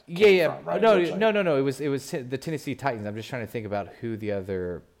came yeah. from, right? No. It was the Tennessee Titans. I'm just trying to think about who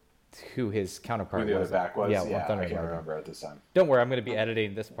his counterpart Who the was. other back was? Yeah, I Thunder can't Lightning. remember at this time. Don't worry, I'm going to be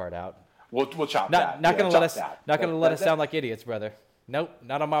editing this part out. We'll chop Not that. going to let us. Not going to let us that- sound like idiots, brother. Nope,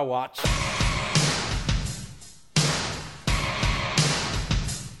 not on my watch.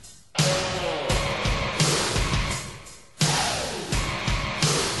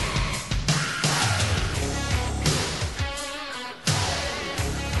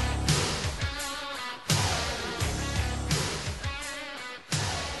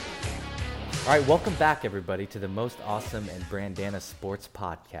 All right, welcome back, everybody, to the most awesome and Brandana Sports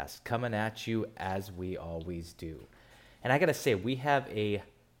Podcast, coming at you as we always do. And I got to say, we have a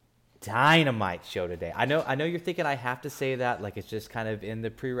dynamite show today. I know you're thinking I have to say that, like it's just kind of in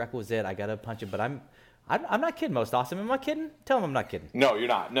the prerequisite. I got to punch it, but I'm not kidding, most awesome. Am I kidding? Tell them I'm not kidding. No, you're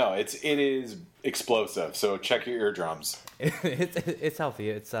not. No, it is explosive. So check your eardrums. It's healthy.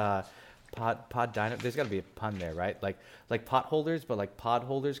 It's pod dynamite. There's got to be a pun there, right? Like pot holders, but like pod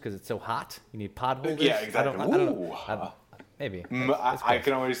holders because it's so hot. You need pod holders. Yeah, exactly. I don't know. Maybe. I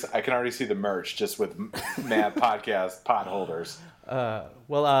can already see the merch just with Mad Podcast pod holders.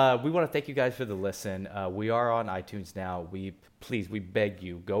 We want to thank you guys for the listen. We are on iTunes now. We beg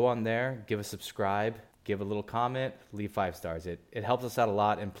you, go on there, give a subscribe, give a little comment, leave 5 stars. It helps us out a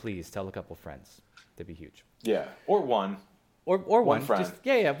lot, and please tell a couple friends. That'd be huge. Yeah, or one. Or one friend. Just,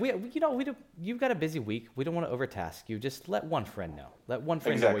 you've got a busy week. We don't want to overtask you. Just let one friend know. Let one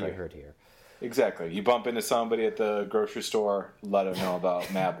friend know what you heard here. Exactly. You bump into somebody at the grocery store, let them know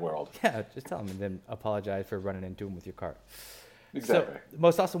about Mab World. Yeah, just tell them and then apologize for running into them with your cart. Exactly. So,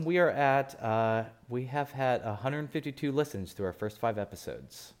 most awesome, we have had 152 listens through our first 5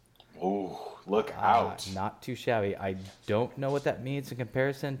 episodes. Ooh, look out. Not too shabby. I don't know what that means in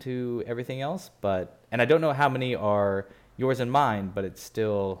comparison to everything else, and I don't know how many are yours and mine, but it's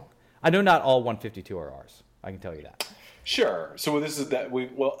still, I know not all 152 are ours. I can tell you that. Sure. So this is that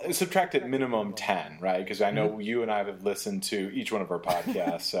subtract at minimum 10, right? Because I know you and I have listened to each one of our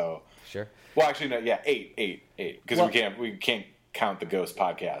podcasts. So sure. Well, actually, no. Yeah, 8. Because we can't count the Ghost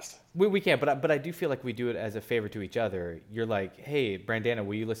podcast. We can't, but I do feel like we do it as a favor to each other. You're like, hey, Brandana,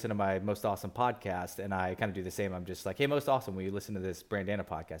 will you listen to my Most Awesome podcast? And I kind of do the same. I'm just like, hey, Most Awesome, will you listen to this Brandana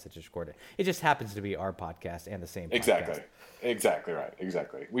podcast that just recorded? It just happens to be our podcast and the same podcast. Exactly right.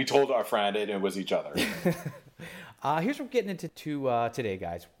 Exactly. We told our friend and it was each other. Here's what we're getting into today,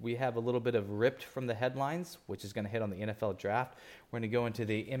 guys. We have a little bit of ripped from the headlines, which is going to hit on the NFL draft. We're going to go into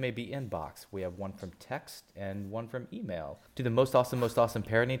the MAB inbox. We have one from text and one from email. Do the most awesome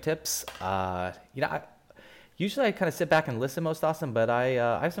parenting tips. Usually I kind of sit back and listen, most awesome, but I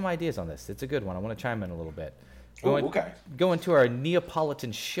have some ideas on this. It's a good one. I want to chime in a little bit. Go into our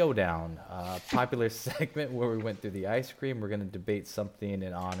Neapolitan Showdown, popular segment where we went through the ice cream. We're going to debate something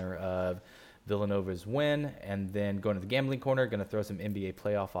in honor of Villanova's win, and then going to the gambling corner, going to throw some NBA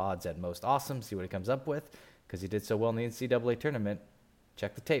playoff odds at Most Awesome, see what he comes up with, because he did so well in the NCAA tournament.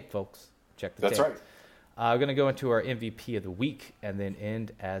 Check the tape, folks. Check the tape. That's right. We're going to go into our MVP of the week, and then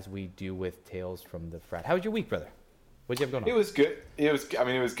end as we do with Tales from the Frat. How was your week, brother? What did you have going on? It was good. It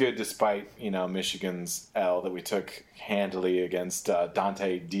was good despite, Michigan's L that we took handily against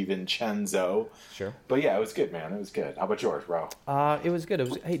Dante DiVincenzo. Sure. But yeah, it was good, man. It was good. How about yours, bro? It was good.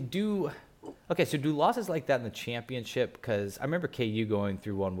 So do losses like that in the championship, because I remember KU going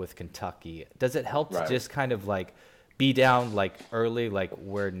through one with Kentucky. Does it help to just kind of like be down like early, like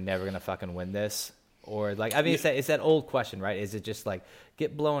we're never going to fucking win this? Or like, I mean, it's that old question, right? Is it just like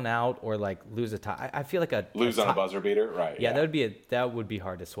get blown out or like lose a tie? I feel like lose on a buzzer beater, right? Yeah, that would be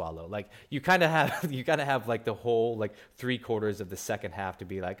hard to swallow. Like you kind of have like the whole like 3/4 of the second half to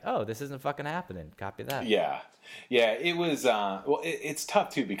be like, oh, this isn't fucking happening. Copy that. Yeah. It was. It's tough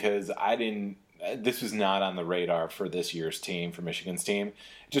too because this was not on the radar for this year's team, for Michigan's team. It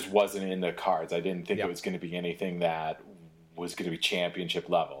just wasn't in the cards. I didn't think it was going to be anything that was going to be championship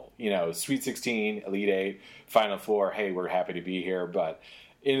level. Sweet 16, Elite 8, Final Four. Hey, we're happy to be here, but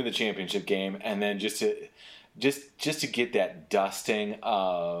into the championship game, and then just to get that dusting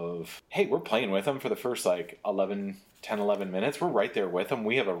of, hey, we're playing with them for the first like 11 minutes. We're right there with them.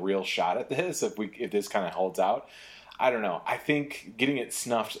 We have a real shot at this if this kind of holds out. I don't know. I think getting it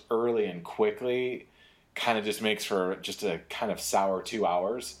snuffed early and quickly kind of just makes for just a kind of sour 2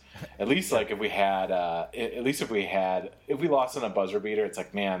 hours. At least like if we lost on a buzzer beater, it's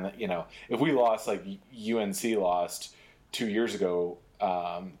like, man, if we lost like UNC lost 2 years ago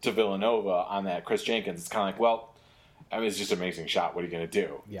to Villanova on that Chris Jenkins, it's kind of like, well, I mean, it's just an amazing shot. What are you going to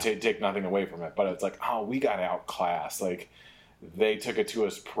do? Take nothing away from it. But it's like, oh, we got outclassed. Like, they took it to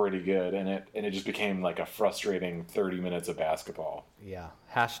us pretty good, and it just became like a frustrating 30 minutes of basketball. Yeah.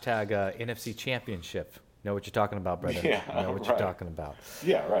 Hashtag NFC Championship. Know what you're talking about, brother. Yeah, know what you're talking about.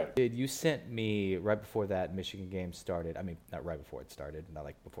 Yeah, right. You sent me right before that Michigan game started. I mean, not right before it started, not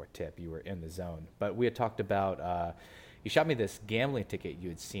like before tip. You were in the zone. But we had talked about, you shot me this gambling ticket you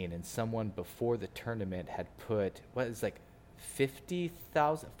had seen, and someone before the tournament had put, what is like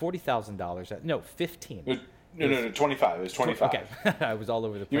 $40,000. No, 15. No, 25. It was 25. Okay. I was all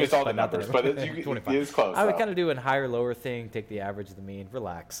over the place. You missed all the numbers, but it was close. I would kind of do a higher, lower thing, take the average of the mean,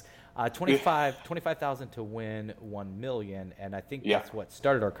 relax. 25,000 to win $1 million, and I think that's what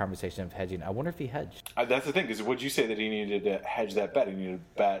started our conversation of hedging. I wonder if he hedged. That's the thing, because would you say that he needed to hedge that bet? He needed to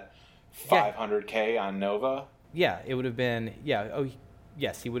bet $500K on Nova? Yeah, it would have been,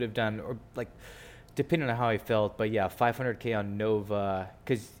 yes, he would have done, or like, depending on how he felt, but yeah, $500K on Nova,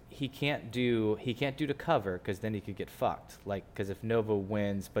 because he can't do to cover, because then he could get fucked. Like, because if Nova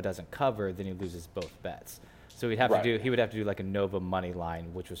wins but doesn't cover, then he loses both bets. So he would have to do like a Nova money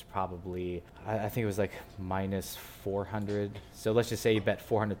line, which was probably, I think it was like minus 400. So let's just say he bet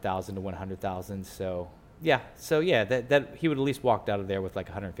 400,000 to win 100,000. So that he would at least walked out of there with like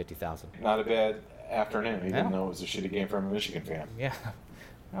 150,000. Not a bad afternoon. He didn't know it was a shitty game from a Michigan fan. Yeah.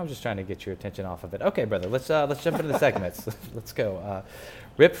 I was just trying to get your attention off of it. Okay, brother, let's jump into the segments. Let's go.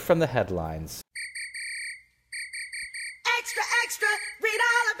 Ripped from the headlines. Extra, extra, read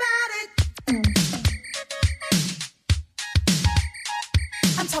all about it.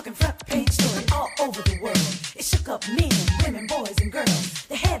 I'm talking front page story all over the world. It shook up men, women, boys, and girls.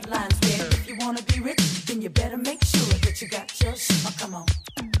 The headlines read, if you want to be rich, then you better make sure that you got your shit. Oh, come on.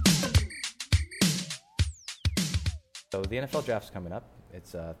 So the NFL draft's coming up.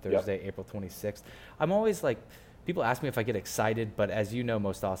 It's Thursday, April 26th. I'm always like, people ask me if I get excited, but as you know,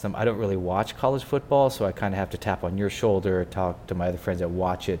 most awesome, I don't really watch college football, so I kind of have to tap on your shoulder, talk to my other friends that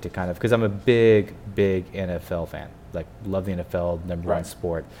watch it to kind of, because I'm a big, big NFL fan. Like, love the NFL, number one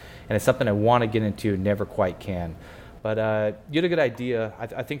sport. And it's something I want to get into, never quite can. But you had a good idea.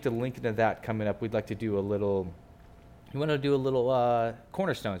 I think to link into that coming up, we'd like to do a little... You want to do a little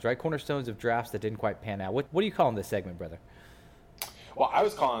cornerstones, right? Cornerstones of drafts that didn't quite pan out. What do you call this segment, brother? Well, I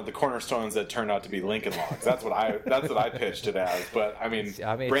was calling it the cornerstones that turned out to be Lincoln Logs. That's what I pitched it as. But I mean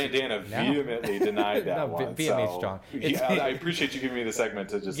Brandana vehemently denied that one. Vehemently strong. I appreciate you giving me the segment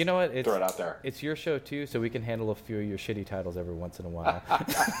to just throw it out there. It's your show too, so we can handle a few of your shitty titles every once in a while.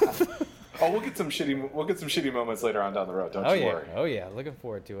 Oh, we'll get some shitty moments later on down the road. Don't you worry. Oh yeah, looking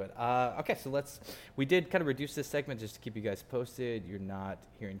forward to it. Okay, so we did kind of reduce this segment just to keep you guys posted. You're not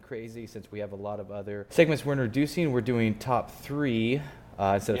hearing crazy since we have a lot of other segments we're introducing. We're doing top 3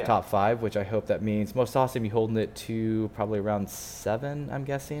 instead of top 5, which I hope that means most awesome. You holding it to probably around 7, I'm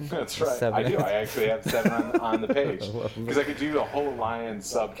guessing. That's right. 7. I do. I actually have 7 on the page because I could do a whole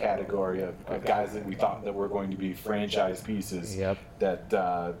Lions subcategory of guys that we thought that were going to be franchise pieces.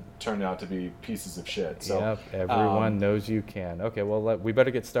 That turned out to be pieces of shit. So everyone knows you can. Okay, well we better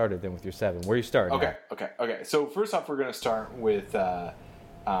get started then with your 7. Where are you starting? Okay. So first off, we're going to start with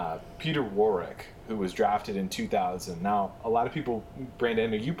Peter Warrick, who was drafted in 2000. Now, a lot of people,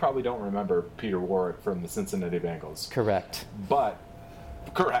 Brandon, you probably don't remember Peter Warrick from the Cincinnati Bengals. Correct,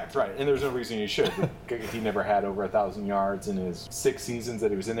 right. And there's no reason you should. He never had over 1,000 yards in his 6 seasons that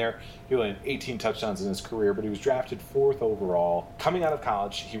he was in there. He only had 18 touchdowns in his career, but he was drafted 4th overall. Coming out of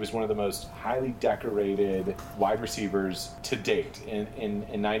college, he was one of the most highly decorated wide receivers to date.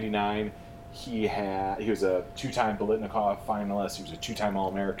 In 99, he was a 2-time Biletnikoff finalist. He was a 2-time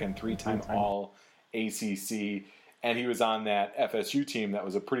All-American, 3-time All-ACC, and he was on that FSU team that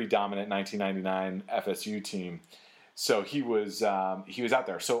was a pretty dominant 1999 FSU team. So he was out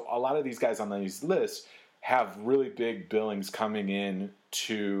there. So a lot of these guys on these lists have really big billings coming in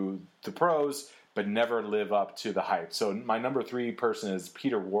to the pros, but never live up to the hype. So my number 3 person is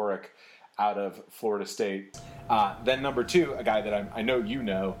Peter Warrick out of Florida State. Then number 2, a guy that I know you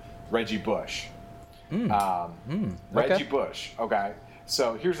know, Reggie Bush. Reggie Bush. Okay.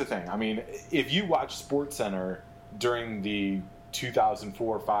 So here's the thing. I mean, if you watch SportsCenter during the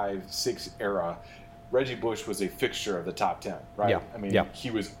 2004, 5, 6 era, Reggie Bush was a fixture of the top 10, right? Yeah. I mean,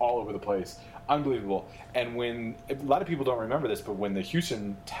 he was all over the place. Unbelievable. And when a lot of people don't remember this, but when the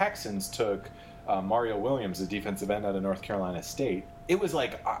Houston Texans took Mario Williams, the defensive end out of North Carolina State, it was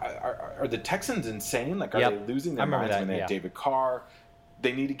like, are the Texans insane? Like, are they losing their minds when they have David Carr?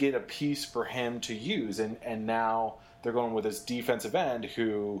 They need to get a piece for him to use, and now they're going with this defensive end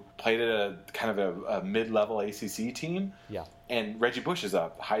who played at a kind of a mid-level ACC team. Yeah. And Reggie Bush is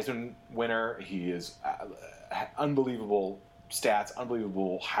a Heisman winner. He is unbelievable stats,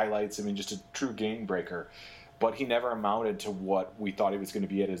 unbelievable highlights. I mean, just a true game breaker. but he never amounted to what we thought he was going to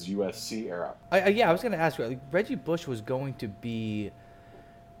be at his USC era. I was going to ask you, Reggie Bush was going to be,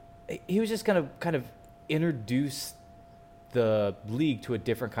 he was just going to kind of introduce the league to a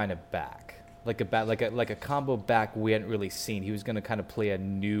different kind of back. Like a combo back we hadn't really seen. He was going to kind of play a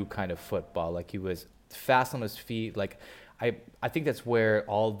new kind of football. Like he was fast on his feet. Like I think that's where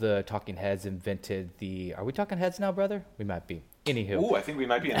all the talking heads invented the. Are we talking heads now, brother? We might be. Anywho. Ooh, I think we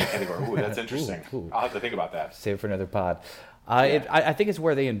might be in that category. Ooh, that's interesting. I'll have to think about that. Save it for another pod. I think it's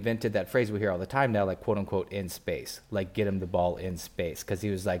where they invented that phrase we hear all the time now, like quote unquote in space, like get him the ball in space, because he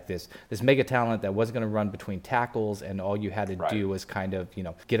was like this mega talent that wasn't going to run between tackles, and all you had to do was kind of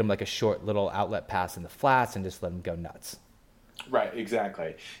get him like a short little outlet pass in the flats and just let him go nuts. Right,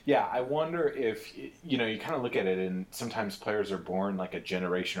 exactly. Yeah, I wonder if you kind of look at it, and sometimes players are born like a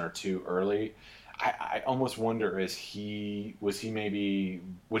generation or two early. I almost wonder would he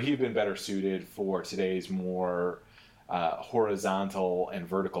have been better suited for today's more horizontal and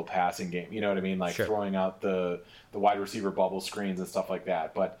vertical passing game, you know what I mean? Like throwing out the wide receiver bubble screens and stuff like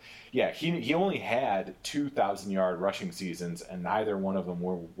that. But yeah, he only had 2,000-yard rushing seasons, and neither one of them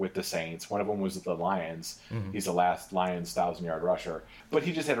were with the Saints. One of them was with the Lions. Mm-hmm. He's the last Lions 1,000-yard rusher. But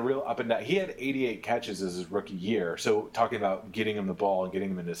he just had a real up and down. He had 88 catches as his rookie year. So talking about getting him the ball and getting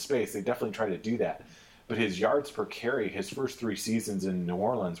him into space, they definitely tried to do that. But his yards per carry, his first 3 seasons in New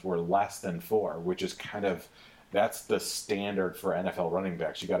Orleans were less than 4, which is kind of that's the standard for NFL running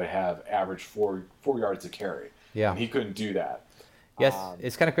backs. You got to have average 4 yards a carry. Yeah, and he couldn't do that. Yes,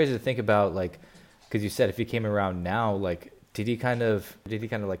 it's kind of crazy to think about, like, because you said if he came around now, like, did he kind of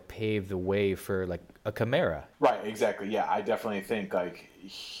like pave the way for like a Kamara? Right, exactly. Yeah, I definitely think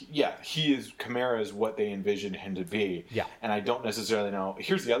Kamara is what they envisioned him to be. Yeah, and I don't necessarily know.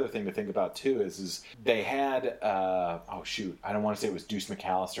 Here's the other thing to think about too is they had I don't want to say it was Deuce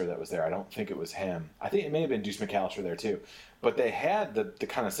McAllister that was there. I don't think it was him. I think it may have been Deuce McAllister there too. But they had the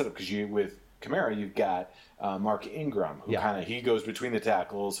kind of setup because with Kamara you've got Mark Ingram who he goes between the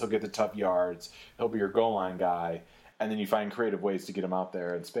tackles. He'll get the tough yards. He'll be your goal line guy. And then you find creative ways to get him out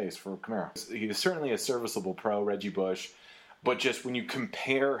there in space for Kamara. He was certainly a serviceable pro, Reggie Bush. But just when you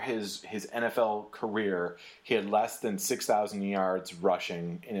compare his NFL career, he had less than 6,000 yards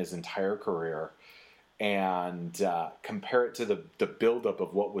rushing in his entire career. And compare it to the buildup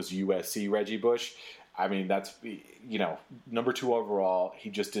of what was USC Reggie Bush. I mean, that's, number 2 overall. He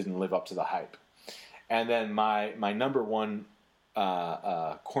just didn't live up to the hype. And then my number 1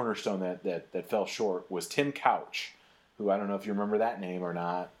 cornerstone that fell short was Tim Couch, who I don't know if you remember that name or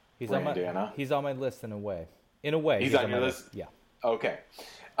not. He's on my list in a way. He's on your list? Yeah. Okay.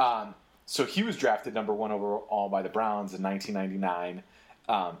 So he was drafted number 1 overall by the Browns in 1999.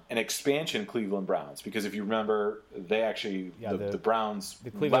 An expansion Cleveland Browns, because if you remember, they actually the Browns. The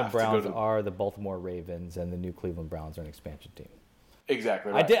Cleveland Browns are the Baltimore Ravens, and the new Cleveland Browns are an expansion team.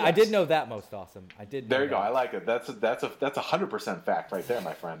 Exactly right. I did know that, most awesome. I did. There you go. I like it. That's 100% fact right there,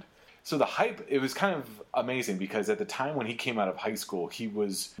 my friend. So the hype, it was kind of amazing because at the time when he came out of high school, he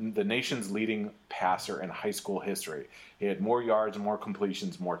was the nation's leading passer in high school history. He had more yards, more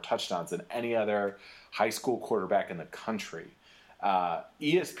completions, more touchdowns than any other high school quarterback in the country.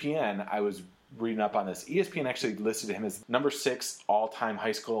 ESPN, I was reading up on this, ESPN actually listed him as number 6 all-time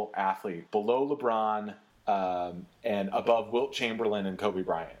high school athlete, below LeBron and above Wilt Chamberlain and Kobe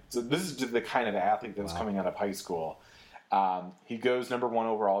Bryant. So this is the kind of athlete that was coming out of high school. He goes number 1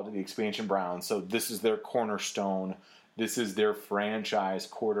 overall to the expansion Browns. So this is their cornerstone. This is their franchise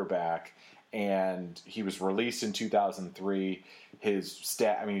quarterback. And he was released in 2003. His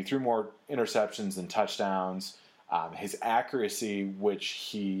he threw more interceptions than touchdowns. His accuracy, which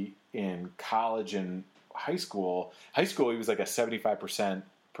he in college and high school he was like a 75%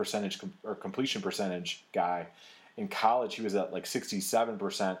 completion percentage guy. In college, he was at like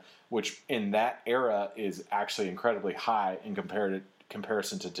 67%, which in that era is actually incredibly high in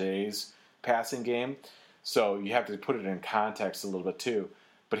comparison to today's passing game. So you have to put it in context a little bit too.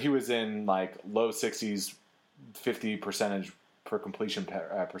 But he was in like low 60s, 50% per completion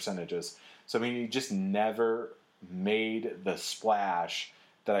percentages. So I mean, he just never made the splash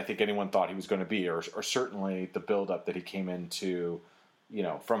that I think anyone thought he was going to be, or certainly the buildup that he came into,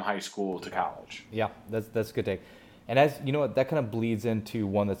 from high school to college. Yeah, that's a good take. And as you know, that kind of bleeds into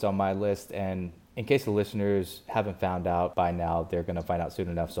one that's on my list. And in case the listeners haven't found out by now, they're going to find out soon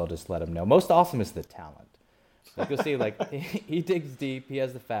enough. So I'll just let them know. Most awesome is the talent. Like you'll see, like he digs deep. He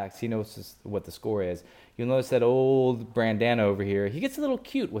has the facts. He knows what the score is. You'll notice that old Brandana over here, he gets a little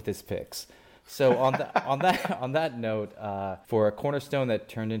cute with his picks. So on that note, for a cornerstone that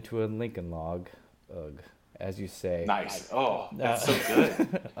turned into a Lincoln log, as you say. Nice. Oh, that's so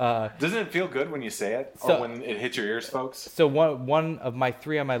good. Doesn't it feel good when you say it, or when it hits your ears, folks? So one of my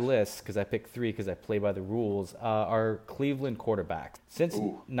 3 on my list, because I picked 3 because I play by the rules, are Cleveland quarterbacks. Since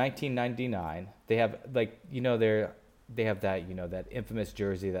 1999, they have they have that infamous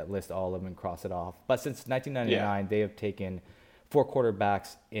jersey that lists all of them and cross it off. But since 1999, they have taken 4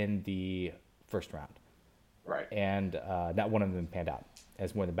 quarterbacks in the first round. Right. And not one of them panned out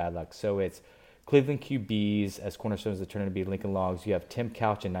as more than bad luck. So it's Cleveland QBs as cornerstones that turn into be Lincoln Logs. You have Tim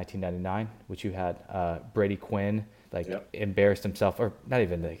Couch in 1999, which you had Brady Quinn embarrassed himself, or not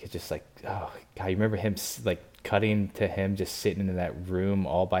even it's just like, oh God, you remember him cutting to him just sitting in that room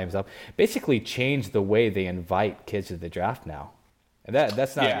all by himself. Basically changed the way they invite kids to the draft now. And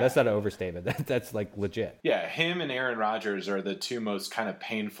that's not an overstatement. That's like legit. Yeah, him and Aaron Rodgers are the 2 most kind of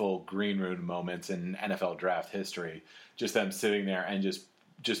painful green room moments in NFL draft history. Just them sitting there and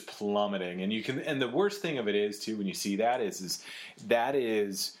just plummeting. And the worst thing of it is too, when you see that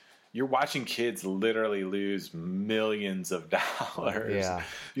is you're watching kids literally lose millions of dollars. Yeah.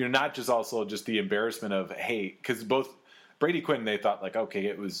 You're not just also just the embarrassment of, hey, because both Brady Quinn, they thought like,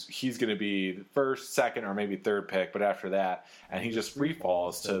 okay, he's going to be the first, second, or maybe third pick, but after that, and he just free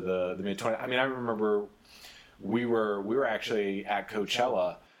falls to the mid-20s. I mean, I remember we were actually at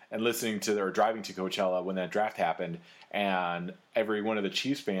Coachella and driving to Coachella when that draft happened, and every one of the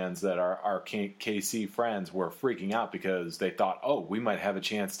Chiefs fans that are our KC friends were freaking out because they thought, oh, we might have a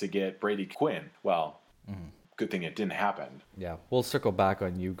chance to get Brady Quinn. Well, good thing it didn't happen. Yeah, we'll circle back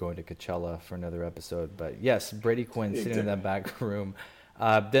on you going to Coachella for another episode. But yes, Brady Quinn sitting in that back room.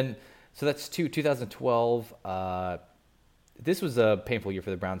 So that's 2012. This was a painful year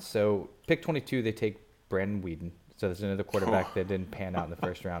for the Browns. So pick 22, they take Brandon Weeden. So there's another quarterback that didn't pan out in the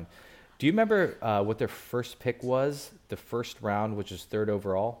first round. Do you remember what their first pick was? The first round, which is 3rd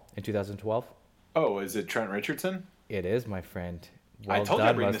overall in 2012? Oh, is it Trent Richardson? It is, my friend. Well I told you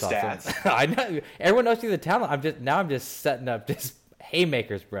I'd bring the stats. I know. Everyone knows you the talent. I'm just setting up just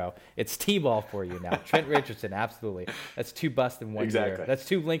haymakers, bro. It's T-ball for you now. Trent Richardson, absolutely. That's 2 busts in one year. That's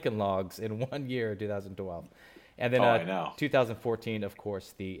 2 Lincoln Logs in 1 year, 2012. And then 2014, of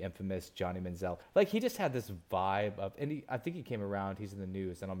course, the infamous Johnny Manziel. Like, he just had this vibe of, and I think he came around, he's in the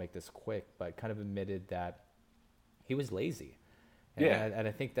news, and I'll make this quick, but kind of admitted that he was lazy. And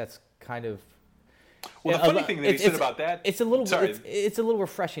I think that's kind of... Well, the funny thing that he said about that... It's a little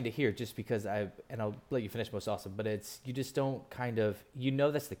refreshing to hear, just because and I'll let you finish, most awesome, but you just don't kind of...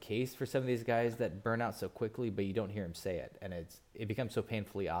 that's the case for some of these guys that burn out so quickly, but you don't hear him say it, and it becomes so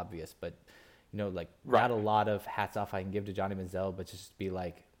painfully obvious, but... not a lot of hats off I can give to Johnny Manziel, but just be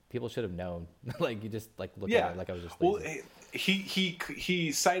like, people should have known. Like, you just look at it like I was just lazy. Well,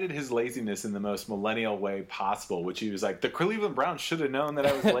 he cited his laziness in the most millennial way possible, which he was like, the Cleveland Browns should have known that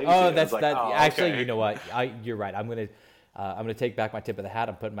I was lazy. Actually, okay. You know what? You're right. I'm gonna take back my tip of the hat.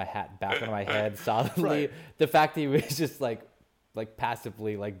 I'm putting my hat back on my head solidly. Right. The fact that he was just like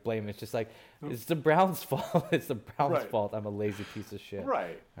passively blaming, it's just like, it's the Browns' fault. It's the Browns' fault. I'm a lazy piece of shit.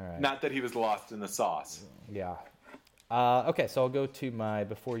 Right. All right. Not that he was lost in the sauce. Yeah. Okay, so I'll go to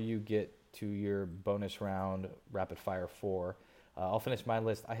before you get to your bonus round rapid fire 4. I'll finish my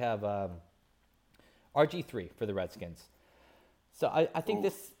list. I have RG3 for the Redskins. So I think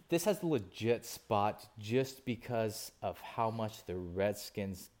this has the legit spot just because of how much the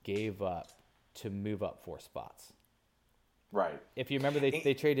Redskins gave up to move up 4 spots. Right. If you remember,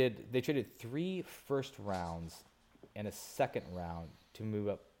 they traded 3 first rounds and a second round to move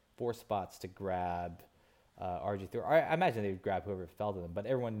up 4 spots to grab RG3. I imagine they would grab whoever fell to them, but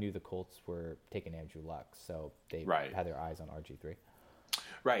everyone knew the Colts were taking Andrew Luck, so they had their eyes on RG3.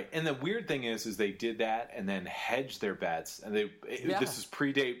 Right, and the weird thing is they did that and then hedged their bets, and this is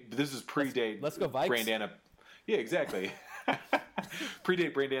predate. Let's go Vikes. Brandana. Yeah, exactly.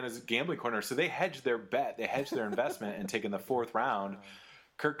 Predate Brandana's gambling corner, so they hedged their bet, they hedged their investment, and taken the 4th round,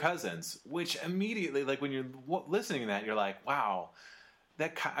 Kirk Cousins, which immediately, like when you're listening to that, you're like, wow.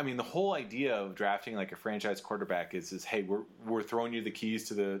 The whole idea of drafting like a franchise quarterback is hey, we're throwing you the keys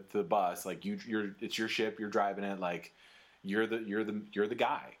to the bus, like it's your ship, you're driving it, like you're the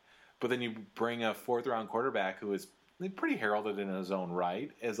guy. But then you bring a 4th round quarterback who is pretty heralded in his own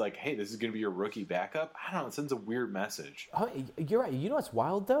right as like, hey, this is going to be your rookie backup. I don't know. It sends a weird message. Oh, you're right. You know what's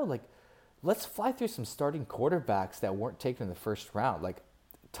wild though? Like, let's fly through some starting quarterbacks that weren't taken in the first round, like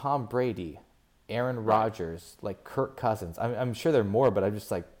Tom Brady, Aaron Rodgers, like Kirk Cousins. I'm sure there are more, but I'm just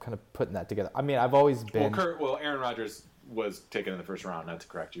like kind of putting that together. I mean, I've always been. Well, Aaron Rodgers was taken in the first round. Not to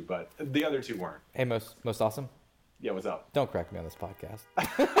correct you, but the other 2 weren't. Hey, most awesome. Yeah, what's up? Don't correct me on this podcast.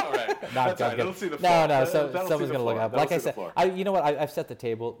 All right. That's right. Let's see the floor. No. Someone's going to look up. Like I said, you know what? I've set the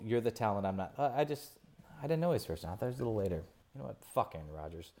table. You're the talent. I'm not. I I didn't know his first round. I thought it was a little later. You know what? Fuck Aaron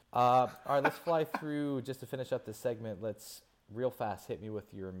Rodgers. All right, let's fly through just to finish up this segment. Let's real fast hit me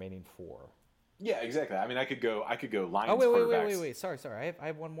with your remaining 4. Yeah, exactly. I mean, I could go Lions quarterbacks. Oh, wait. Sorry. I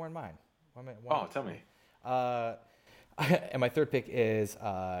have one more in mind. Tell me. And my third pick is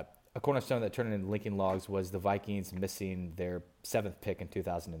a cornerstone that turned into Lincoln Logs was the Vikings missing their 7th pick in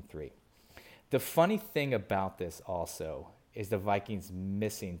 2003. The funny thing about this also is the Vikings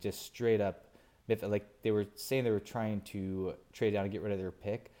missing just straight up, like they were saying they were trying to trade down and get rid of their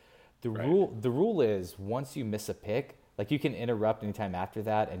pick. The rule is once you miss a pick, like you can interrupt anytime after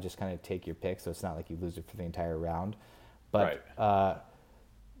that and just kind of take your pick, so it's not like you lose it for the entire round. But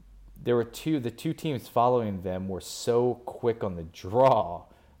there were the two teams following them were so quick on the draw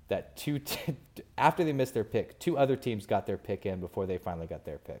that after they missed their pick, 2 other teams got their pick in before they finally got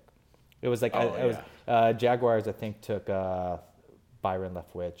their pick. It was like Jaguars, I think, took Byron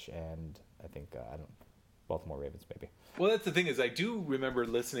Leftwich, and I think Baltimore Ravens maybe. Well, that's the thing is I do remember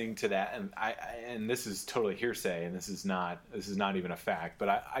listening to that, and this is totally hearsay, and this is not even a fact, but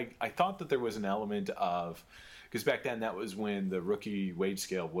I thought that there was an element of, because back then that was when the rookie wage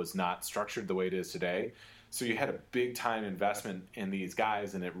scale was not structured the way it is today. So you had a big time investment in these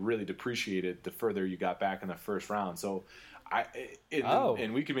guys, and it really depreciated the further you got back in the first round. So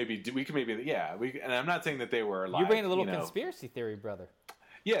and we could maybe and I'm not saying that they were like, you're bringing a little conspiracy theory, brother.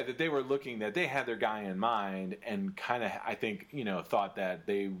 Yeah, that they were that they had their guy in mind, and kind of, I think, thought that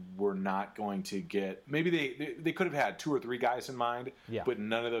they were not going to get, maybe they could have had 2 or 3 guys in mind, but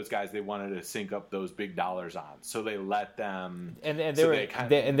none of those guys they wanted to sink up those big dollars on. So they let them, and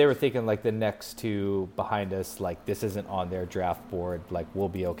they were thinking like the next 2 behind us, like this isn't on their draft board, like we'll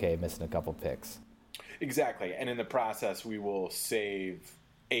be okay missing a couple picks. Exactly, and in the process, we will save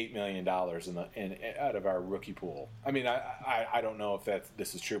 $8 million out of our rookie pool. I mean, I don't know if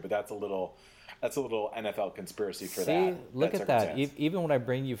this is true, but that's a little NFL conspiracy for that. Look at that. Even when I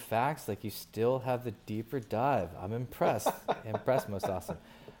bring you facts, like you still have the deeper dive. I'm impressed. Most awesome.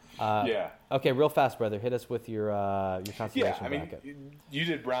 Okay, real fast, brother. Hit us with your constellation bracket. You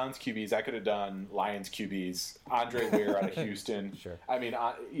did Browns QBs. I could have done Lions QBs. Andre Ware out of Houston. Sure. I mean,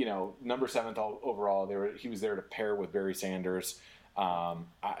 number 7th overall. He was there to pair with Barry Sanders.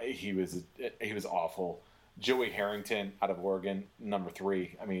 He was awful. Joey Harrington out of Oregon, number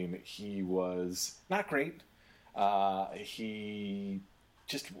 3. I mean, he was not great. He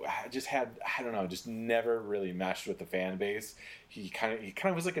just had, I don't know, just never really meshed with the fan base. He kind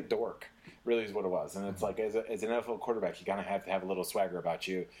of was like a dork, really is what it was. And it's like as an NFL quarterback, you kind of have to have a little swagger about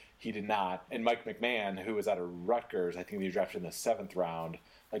you. He did not. And Mike McMahon, who was out of Rutgers, I think he was drafted in the 7th round,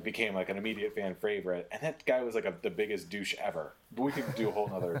 like became like an immediate fan favorite. And that guy was like the biggest douche ever. But we could do a whole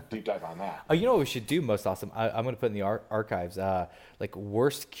nother deep dive on that. Oh, you know what we should do most awesome? I'm going to put in the archives, like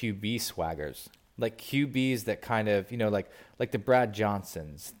worst QB swaggers. Like QBs that kind of, like the Brad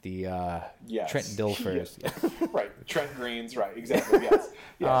Johnsons, the Trent Dilfers. Yeah. Right. Trent Greens. Right. Exactly. Yes.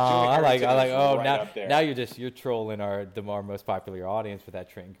 Yeah. I like. Now you're trolling our most popular audience with that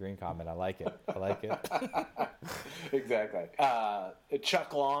Trent Green comment. I like it. Exactly.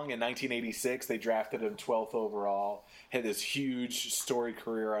 Chuck Long in 1986, they drafted him 12th overall. Had this huge storied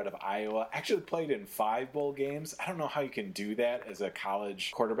career out of Iowa. Actually played in 5 bowl games. I don't know how you can do that as a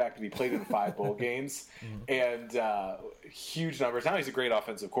college quarterback, but he played in 5 bowl games. And huge numbers. Now he's a great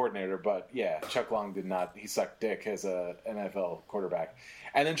offensive coordinator, but yeah, Chuck Long did not. He sucked dick as a NFL quarterback.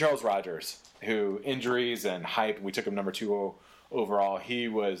 And then Charles Rogers, who injuries and hype, we took him number 2 overall. He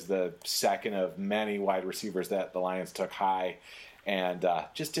was the second of many wide receivers that the Lions took high, and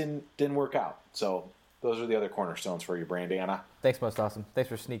just didn't work out. So those are the other cornerstones for you, Brandana. Thanks, most awesome. Thanks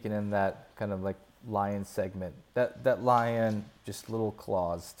for sneaking in that kind of like Lion segment. That Lion, just little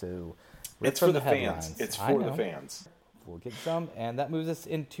claws to. It's for the fans. It's for the fans. We'll get some, and that moves us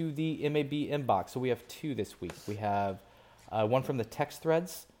into the MAB inbox. So we have 2 this week. We have one from the text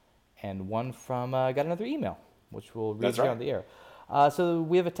threads, and one from got another email, which we'll read here on the air. So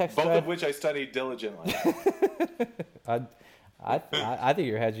we have a text thread. Both of which I studied diligently. I think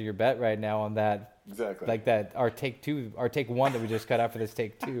you're hedging your bet right now on that. Exactly. Like that, our take 1 that we just cut out for this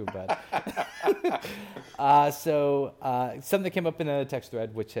take 2. But so something that came up in a text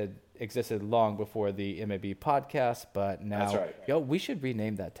thread, which had existed long before the MAB podcast, but now, that's right. We should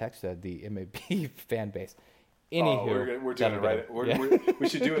rename that text thread the MAB fan base. Anywho, we're doing it right. We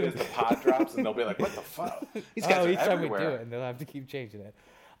should do it as the pod drops, and they'll be like, "What the fuck?" These guys are each time everywhere. we do it, and they'll have to keep changing it.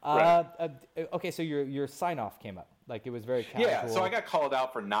 Right. Okay, so your sign off came up. Like it was very casual. Yeah, so I got called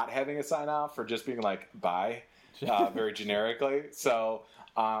out for not having a sign off, for just being like bye, very generically. So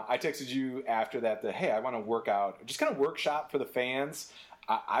I texted you after that hey, I want to work out, just kind of workshop for the fans.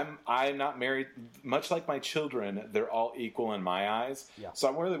 I'm not married. Much like my children, they're all equal in my eyes. Yeah. So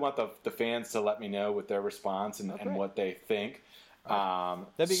I really want the fans to let me know with their response and what they think. That'd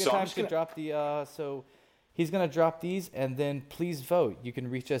be a good time to drop the. So he's gonna drop these, and then please vote. You can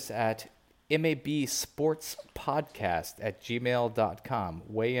reach us at mabsportspodcast@gmail.com.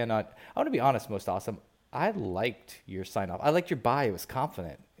 Weigh in on. I want to be honest, Most Awesome. I liked your sign off. I liked your bye. It was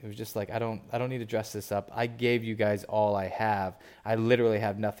confident. It was just like I don't need to dress this up. I gave you guys all I have. I literally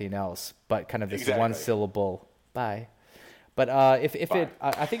have nothing else but kind of this one syllable bye. But I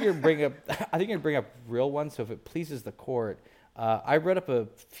think you're bring up real ones. So if it pleases the court, I read up a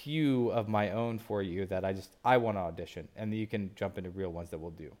few of my own for you that I want to audition, and then you can jump into real ones that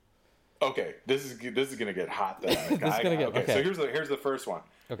we'll do. Okay, this is gonna get hot then. Okay. So here's the first one.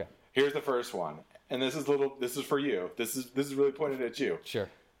 Okay. Here's the first one, and this is for you. This is really pointed at you. Sure.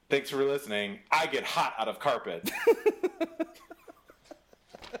 Thanks for listening. I get hot out of carpet.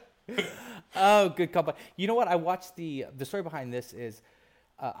 Oh, good call. You know what? I watched the story behind this is,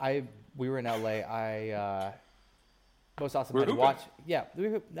 we were in LA. Most Awesome had to watch. Yeah, we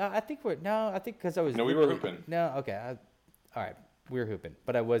were. I think because I was. No, we were hooping. No, okay. All right, we were hooping,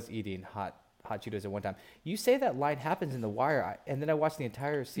 but I was eating hot Cheetos at one time. You say that line happens in The Wire, and then I watched the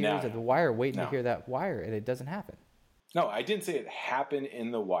entire series of The Wire, waiting to hear that Wire, and it doesn't happen. No, I didn't say it happened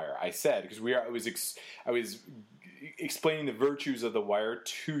in The Wire. I said because I was explaining the virtues of The Wire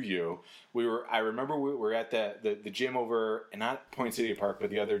to you. I remember we were at the gym over, not Point City Park, but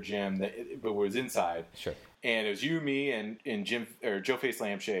the other gym but was inside. Sure. And it was you, me, and Jim or Joe Face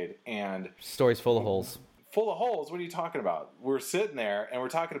Lampshade, and stories full of holes. Full of holes? What are you talking about? We're sitting there and we're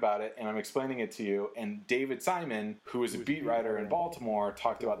talking about it, and I'm explaining it to you. And David Simon, who is a beat writer in Baltimore,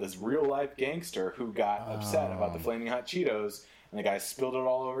 talked about this real life gangster who got upset about the Flaming Hot Cheetos, and the guy spilled it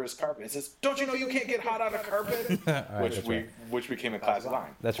all over his carpet. It says, "Don't you know you can't get hot out of carpet?" Which became a classic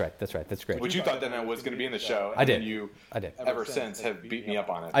line. That's right. That's great. Which you thought that was going to be in the show. And I did. Then you ever since have beat me up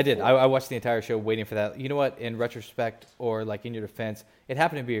on it. I did. I watched the entire show waiting for that. You know what? In retrospect, or like in your defense, it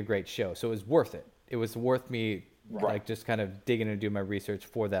happened to be a great show, so it was worth it. It was worth me like just kind of digging and doing my research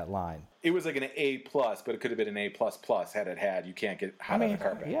for that line. It was like an A+, but it could have been an A++ had you can't get hot on the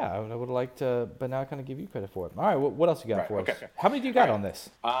carpet. Yeah, I would have liked to, but now I kind of give you credit for it. All right, what else you got for us? Okay. How many do you got on this?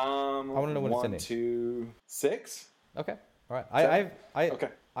 I want to know what it's in. 1, 2, 6. Okay, all right.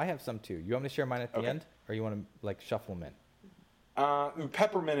 I have some too. You want me to share mine at the end, or you want to like shuffle them in?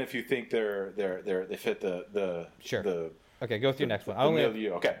 Peppermint, if you think they fit the sure. The okay, go with your next one.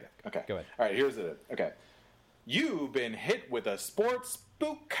 Okay. Go ahead. All right, here's it. Okay. You've been hit with a sports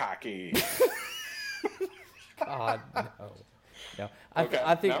bukkake. God, no.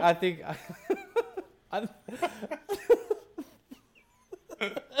 I think.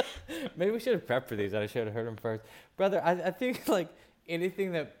 Maybe we should have prepped for these. I should have heard them first, brother. I think like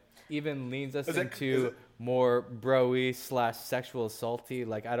anything that even leans us into more bro-y / sexual assaulty.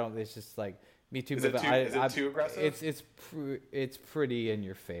 Like I don't. It's just like Me Too. Is it too aggressive? It's pretty in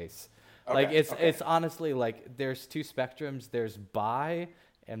your face. Okay, like it's honestly like there's two spectrums. There's bye,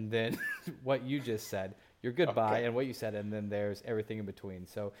 and then what you just said. Your goodbye and what you said, and then there's everything in between.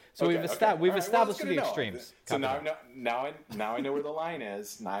 So we've established the extremes. So now I know where the line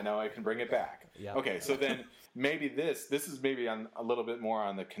is. Now I know I can bring it back. Yeah. Okay, so then maybe this is maybe on a little bit more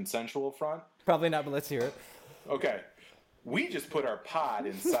on the consensual front. Probably not, but let's hear it. Okay, we just put our pod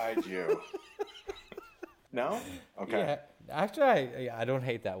inside you. No? Okay. Yeah. Actually, I don't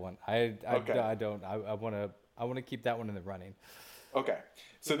hate that one. I don't. I want to keep that one in the running. Okay.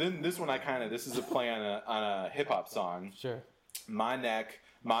 So then this one this is a play on a hip hop song. Sure. My neck,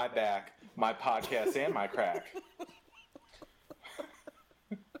 my back, my podcast, and my crack.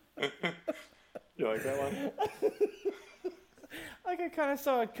 You like that one? Like I kind of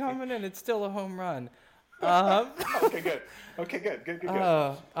saw it coming, and it's still a home run. Okay, good.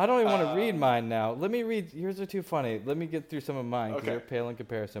 I don't even want to read mine now. Let me read. Yours are too funny. Let me get through some of mine because they're pale in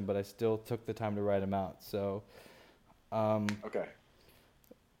comparison, but I still took the time to write them out. So, okay.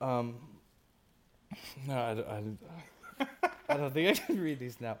 No, I don't think I can read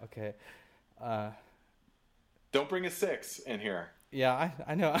these now. Okay. Don't bring a 6 in here. Yeah,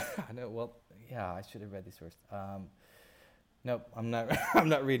 I know. I know. Well, yeah, I should have read these first. Nope, I'm not. I'm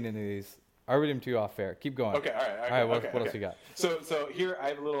not reading any of these. I read them to you off air. Keep going. Okay, all right. What else you got? So here I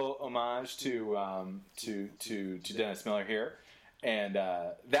have a little homage to Dennis Miller here, and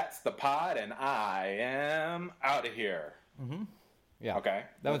that's the pod, and I am out of here. Mm-hmm. Yeah. Okay.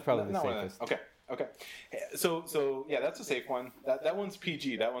 That one's probably the safest. Okay. So yeah, that's a safe one. That one's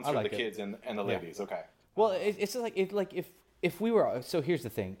PG. That one's for the kids and the ladies. Okay. Well, it's just like if if we were, so here's the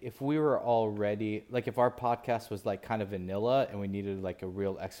thing, if we were already, like if our podcast was like kind of vanilla and we needed like a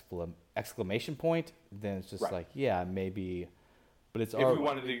real exclamation point, then it's just like, yeah, maybe, but it's if we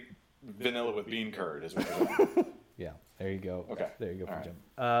wanted to vanilla with bean curd is what you're saying. Yeah, there you go. Okay. There you go. All right. Jim.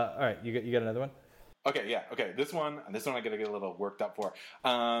 All right, you got another one? Okay, yeah. Okay, this one I got to get a little worked up for.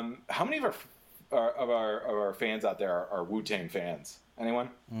 How many of our fans out there are Wu-Tang fans? Anyone?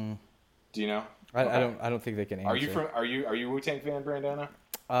 Do you know? I don't think they can answer. Are you a Wu-Tang fan, Brandana?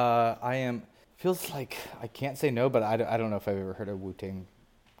 I am. Feels like I can't say no, but I don't know if I've ever heard a Wu-Tang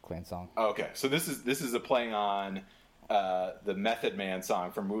Clan song. Oh, okay, so this is a play on the Method Man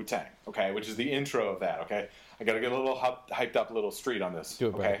song from Wu-Tang. Okay, which is the intro of that. Okay, I got to get a little hyped up, a little street on this. Do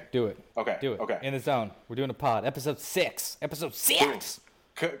it, okay? Do it. Okay. Do it. Okay. In the zone. We're doing a pod. Episode 6. Episode 6.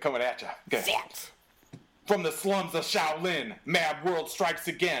 Coming at you. Okay. 6. From the slums of Shaolin, Mad World strikes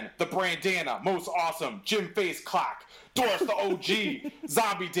again. The Brandana, most awesome, Jim Face Clock, Doris the OG,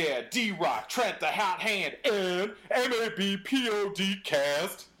 Zombie Dad, D-Rock, Trent the Hot Hand, and MABPOD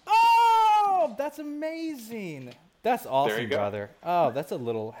Cast. Oh, that's amazing. That's awesome, brother. Oh, that's a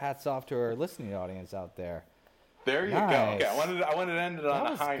little hats off to our listening audience out there. There you go. Okay, I wanted to end it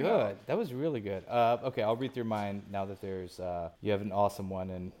on a high note. That was good. That was really good. Okay, I'll read through mine now that there's you have an awesome one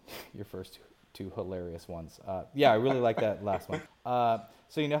and your first two hilarious ones. Yeah, I really like that last one.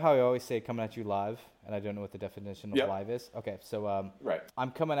 So you know how I always say coming at you live, and I don't know what the definition of live is? Okay, so right.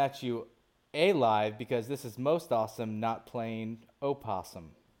 I'm coming at you live because this is most awesome, not plain opossum.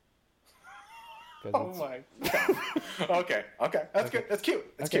 Oh my God. Okay. That's good. That's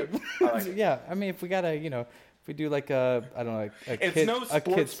cute. That's cute. I like it. Yeah, I mean, if we gotta, if we do like a, I don't know, it's kid, no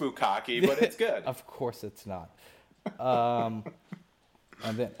sports bukkake, but it's good. Of course, it's not. And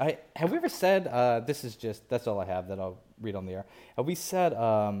then have we ever said that's all I have that I'll read on the air. Have we said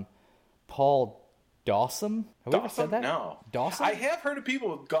Paul Dawson? Have we ever said that? No. Dawson? I have heard of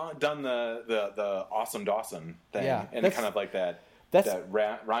people done the awesome Dawson thing, and kind of like that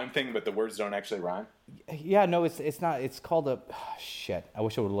rhyme thing, but the words don't actually rhyme. Yeah, no, it's not. It's called a shit. I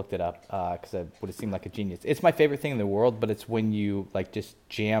wish I would have looked it up because I would have seemed like a genius. It's my favorite thing in the world, but it's when you like just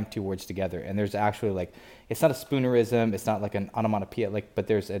jam two words together, and there's actually like it's not a spoonerism. It's not like an onomatopoeia, but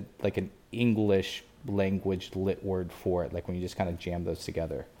there's an English language lit word for it, like when you just kind of jam those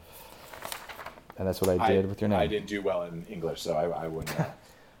together. And that's what I did with your name. I didn't do well in English, so I wouldn't know.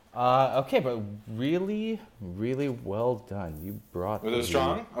 Okay, but really, really well done. You brought. Was it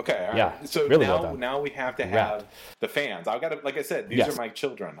strong? Okay, all right. Yeah. So really now we have to have the fans. I've got to, like I said, these are my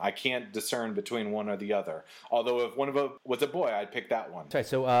children. I can't discern between one or the other. Although if one of them was a boy, I'd pick that one. Sorry.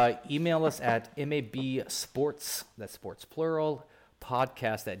 So email us at mabsports. That's sports plural.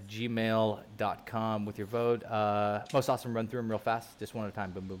 podcast@gmail.com with your vote. Most awesome. Run through them real fast. Just one at a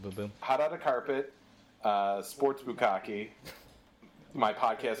time. Boom, boom, boom, boom. Hot out of carpet. Sports bukkake. My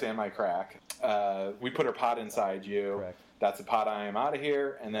podcast and my crack. We put our pot inside you. Correct. That's the pot. I am out of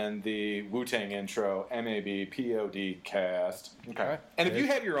here. And then the Wu-Tang intro, MABPOD cast. Okay. Right. And if you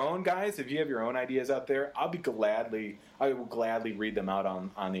have your own, guys, if you have your own ideas out there, I will gladly read them out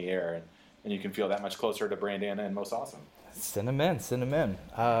on the air. And you can feel that much closer to Brandana and Most Awesome. Send them in.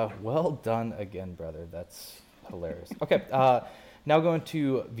 Well done again, brother. That's hilarious. Okay. Now going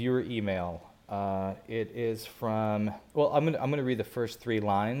to viewer email. It is from. Well, I'm gonna read the first 3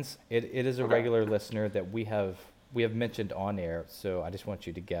 lines. It is a regular listener that we have mentioned on air. So I just want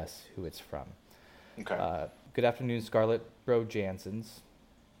you to guess who it's from. Okay. Good afternoon, Scarlett Bro Janssens.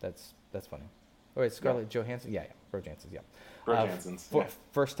 That's funny. Oh wait, Scarlett Johansson. Yeah, Bro Janssens. Yeah. Bro Janssens.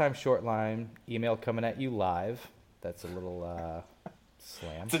 First time short line email coming at you live. That's a little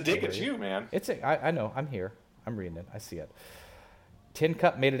slam. It's a dig at you, man. I know. I'm here. I'm reading it. I see it. Tin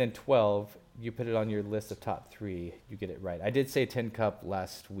Cup made it in 12. You put it on your list of top 3. You get it right. I did say Tin Cup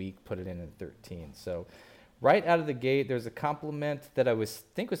last week. Put it in at 13. So right out of the gate, there's a compliment that I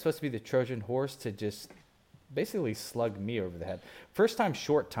think was supposed to be the Trojan horse to just basically slug me over the head. First time,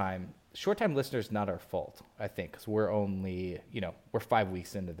 short time. Short time listeners, not our fault, I think, because we're only, we're 5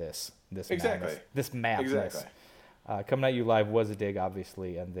 weeks into this exactly madness, this madness. Exactly. Coming at you live was a dig,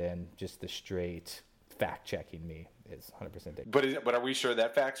 obviously, and then just the straight fact checking me is 100% dig. But are we sure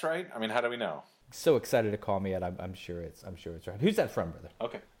that fact's right? I mean, how do we know? So excited to call me at. I'm sure it's right. Who's that from, brother?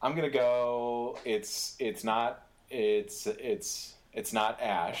 Okay, I'm gonna go. It's not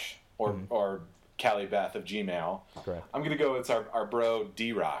Ash or Callie Beth of Gmail. Correct. I'm gonna go. It's our bro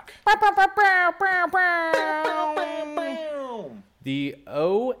D-Rock. The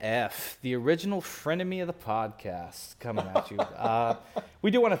OF, the original frenemy of the podcast, coming at you. We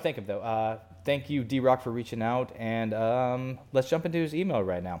do want to thank him, though. Thank you, D-Rock, for reaching out. And let's jump into his email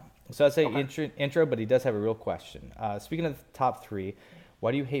right now. So I'd say intro, but he does have a real question. Speaking of the top 3,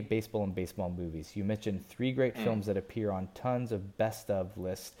 why do you hate baseball and baseball movies? You mentioned 3 great films that appear on tons of best of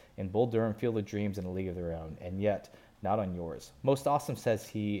lists in Bull Durham, Field of Dreams, and A League of Their Own, and yet not on yours. Most Awesome says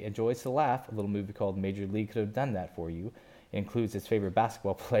he enjoys to laugh. A little movie called Major League could have done that for you. It includes his favorite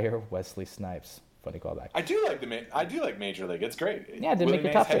basketball player, Wesley Snipes. Funny callback. I do like Major League. It's great. Yeah, didn't make the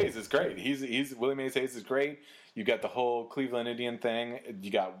top 3. Hayes is great. Willie Mays Hayes is great. You got the whole Cleveland Indian thing.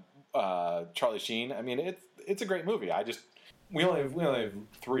 You got Charlie Sheen. I mean, it's a great movie. We only have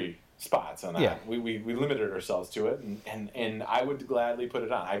 3 spots on that. Yeah. We limited ourselves to it, and I would gladly put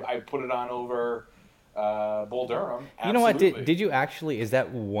it on. I put it on over Bull Durham. Absolutely. You know what? Did you actually? Is that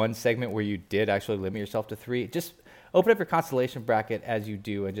one segment where you did actually limit yourself to 3? Just open up your constellation bracket as you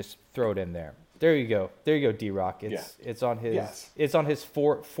do, and just throw it in there. There you go, D-Rock. It's on his. Yes. It's on his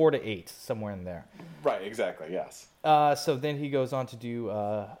 4 to 8 somewhere in there. Right. Exactly. Yes. So then he goes on to do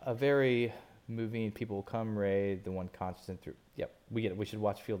a very moving People Will Come, Ray, the one constant through. Yep, we get it. We should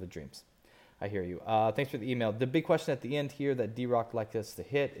watch Field of Dreams. I hear you. Thanks for the email. The big question at the end here that D-Rock liked us to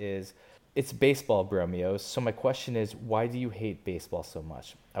hit is, it's baseball, Bromios. So my question is, why do you hate baseball so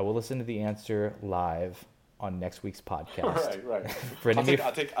much? I will listen to the answer live on next week's podcast.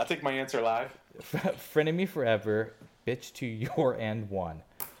 Right. I'll take my answer live. Friending me forever, bitch to your and one.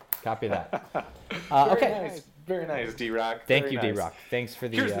 Copy that. Nice. Very nice, D-Rock. Thank you, D-Rock. Thanks for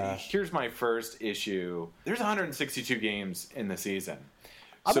the... Here's my first issue. There's 162 games in the season.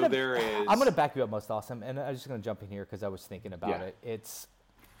 I'm going to back you up, Most Awesome, and I'm just going to jump in here because I was thinking about it. It's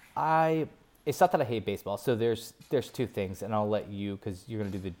not that I hate baseball. So there's 2 things, and I'll let you, because you're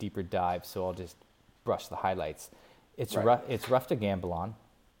going to do the deeper dive, so I'll just brush the highlights. It's rough to gamble on.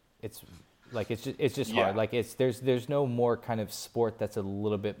 It's just hard. Like there's no more kind of sport that's a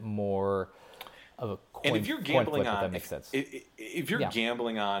little bit more of a coin, and if you're gambling flip, on, if that makes sense. If you're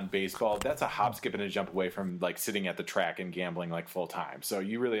gambling on baseball, that's a hop, skip, and a jump away from like sitting at the track and gambling like full time. So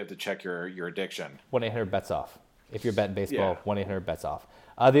you really have to check your addiction. 1-800-BETS-OFF. If you're betting baseball, 1-800-BETS-OFF.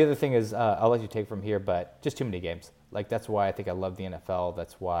 The other thing is, I'll let you take from here, but just too many games. Like that's why I think I love the NFL.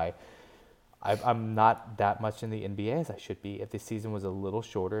 That's why I'm not that much in the NBA as I should be. If the season was a little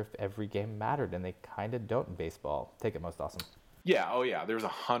shorter, if every game mattered, and they kind of don't in baseball. Take it, Most Awesome. Yeah, oh yeah. There's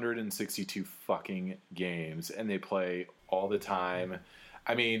 162 fucking games, and they play all the time.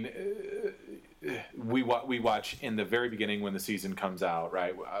 I mean, we watch in the very beginning when the season comes out,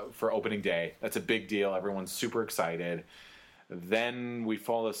 right, for opening day. That's a big deal. Everyone's super excited. Then we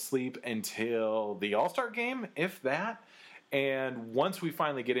fall asleep until the All-Star game, if that. And once we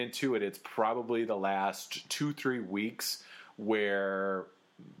finally get into it, it's probably the last 2-3 weeks where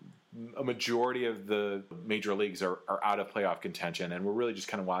a majority of the major leagues are out of playoff contention, and we're really just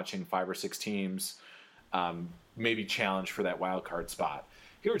kind of watching 5 or 6 teams maybe challenge for that wild card spot.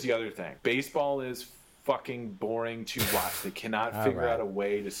 Here's the other thing. Baseball is fucking boring to watch. They cannot figure out a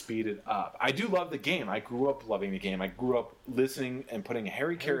way to speed it up. I do love the game. I grew up loving the game. I grew up listening and putting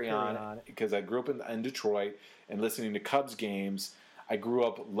Harry Carey on because I grew up in Detroit and listening to Cubs games. I grew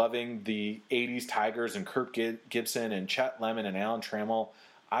up loving the 80s Tigers and Kirk Gibson and Chet Lemon and Alan Trammell.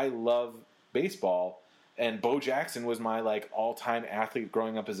 I love baseball, and Bo Jackson was my all-time athlete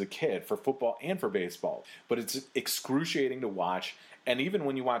growing up as a kid for football and for baseball. But it's excruciating to watch, and even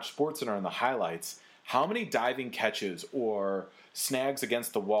when you watch SportsCenter on the highlights, how many diving catches or snags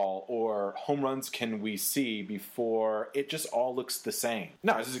against the wall or home runs can we see before it just all looks the same?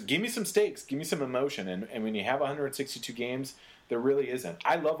 No, just give me some stakes, give me some emotion, and when you have 162 games, there really isn't.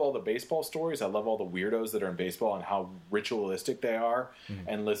 I love all the baseball stories. I love all the weirdos that are in baseball and how ritualistic they are. Mm-hmm.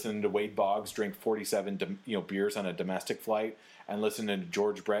 And listen to Wade Boggs drink 47 beers on a domestic flight, and listen to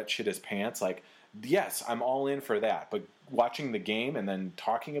George Brett shit his pants. Yes, I'm all in for that. But watching the game and then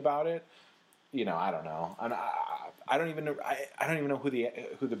talking about it, I don't know. I don't even know. I don't even know who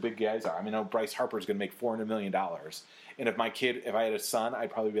the big guys are. I mean, I know Bryce Harper's going to make $400 million. And if I had a son,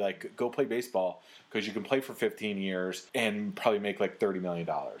 I'd probably be like, go play baseball because you can play for 15 years and probably make $30 million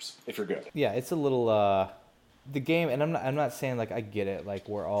if you're good. Yeah, it's a little the game, and I'm not saying I get it.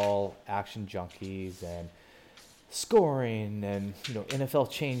 We're all action junkies and scoring, and NFL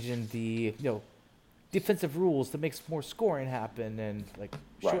changing the defensive rules to make more scoring happen, and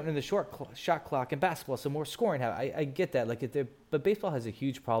shortening the shot clock in basketball so more scoring happen. I get that. But baseball has a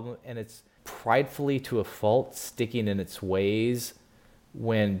huge problem, and it's pridefully to a fault sticking in its ways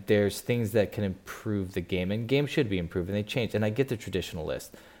when there's things that can improve the game, and games should be improved, and they change. And I get the traditional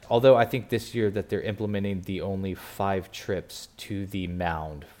list, although I think this year that they're implementing the only 5 trips to the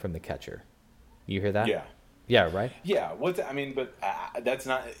mound from the catcher. You hear that? Yeah, right? Yeah, but that's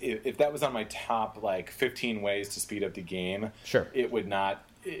not... If that was on my top, 15 ways to speed up the game, sure, it would not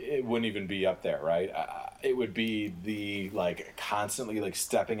it wouldn't even be up there, right? It would be the like constantly like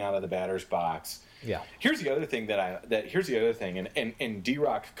stepping out of the batter's box. Yeah. Here's the other thing and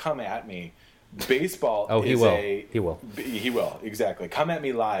D-Rock, come at me. Baseball he will. He will, exactly. Come at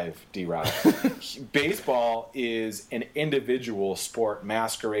me live, D-Rock. Baseball is an individual sport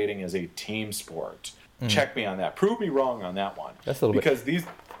masquerading as a team sport. Check me on that. Prove me wrong on that one. That's a little because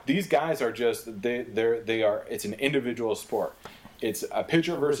these guys are just it's an individual sport. It's a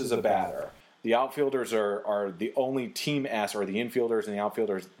pitcher versus a batter. The outfielders are the only team or the infielders and the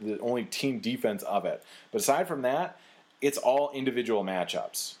outfielders, the only team defense of it. But aside from that, it's all individual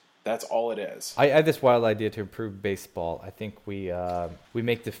matchups. That's all it is. I had this wild idea to improve baseball. I think we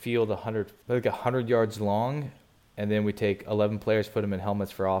make the field 100 yards long, and then we take 11 players, put them in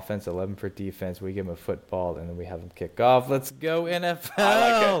helmets for offense, 11 for defense. We give them a football, and then we have them kick off. Let's go NFL!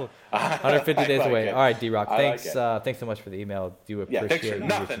 I like it. 150 days away. It. All right, D-Rock. Thanks. Like thanks so much for the email. Do appreciate thanks for you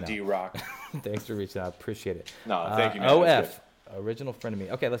nothing, D-Rock. Thanks for reaching out. Appreciate it. No, thank you, man. OF, original friend of me.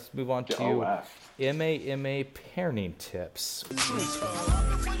 Okay, let's move on to OF. MA parenting tips.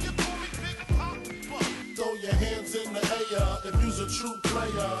 Throw your hands in the air if you's a true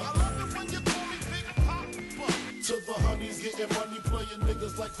player. To the honeys getting money, playing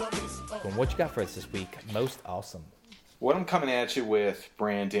niggas like dummies. What you got for us this week? Most awesome. What I'm coming at you with,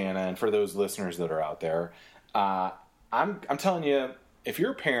 Brandana, and for those listeners that are out there, I'm telling you, if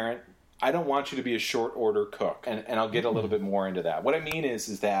you're a parent, I don't want you to be a short order cook, and I'll get a little bit more into that. What I mean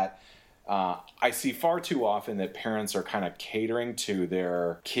is that I see far too often that parents are kind of catering to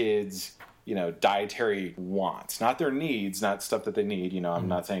their kids' dietary wants, not their needs, not stuff that they need. I'm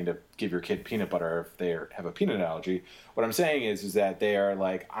not saying to give your kid peanut butter if they have a peanut allergy. What I'm saying is that they are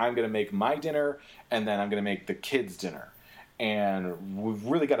like, I'm going to make my dinner and then I'm going to make the kids' dinner. And we've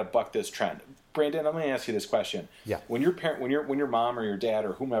really got to buck this trend. Brandon, I'm going to ask you this question. Yeah. When your mom or your dad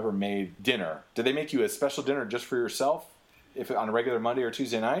or whomever made dinner, did they make you a special dinner just for yourself on a regular Monday or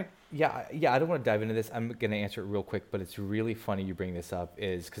Tuesday night? Yeah, I don't want to dive into this. I'm going to answer it real quick, but it's really funny you bring this up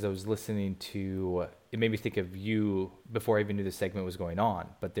is because I was listening to, it made me think of you before I even knew the segment was going on,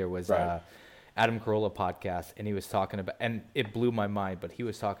 but there was Adam Carolla podcast, and he was talking about, and it blew my mind, but he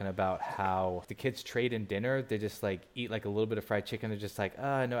was talking about how the kids trade in dinner. They just like eat like a little bit of fried chicken. They're just like,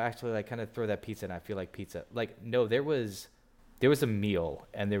 no, actually like kind of throw that pizza and I feel like pizza. Like, no, there was a meal,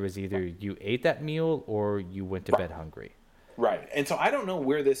 and there was either you ate that meal or you went to bed hungry. Right. And so I don't know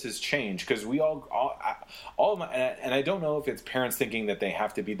where this has changed because we all of my, and I don't know if it's parents thinking that they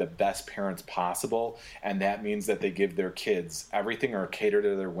have to be the best parents possible, and that means that they give their kids everything or cater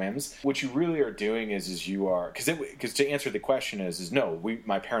to their whims. What you really are doing is you are, because to answer the question is no,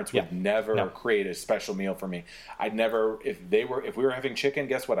 my parents would never create a special meal for me. I'd never, if we were having chicken,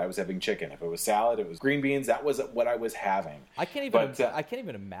 guess what? I was having chicken. If it was salad, it was green beans. That was what I was having. I can't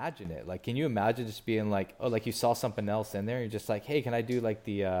even imagine it. Like, can you imagine just being like, oh, like you saw something else in there, and you're just like, hey, can I do like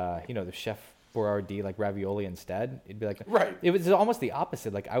the the Chef Boyardee like ravioli instead? It'd be like, right. It was almost the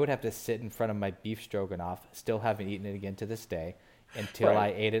opposite. Like, I would have to sit in front of my beef stroganoff, still haven't eaten it again to this day, until I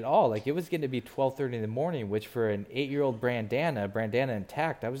ate it all. Like, it was going to be 12:30 in the morning, which for an 8-year-old Brandana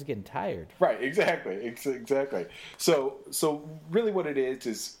intact, I was getting tired. Right. Exactly. So really, what it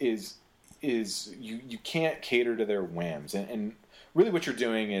is you can't cater to their whims, and really what you're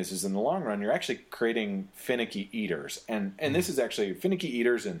doing is in the long run, you're actually creating finicky eaters. And this is actually finicky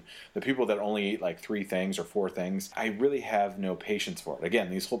eaters and the people that only eat like 3 things or 4 things. I really have no patience for it. Again,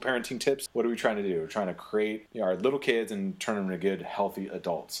 these whole parenting tips, what are we trying to do? We're trying to create our little kids and turn them into good, healthy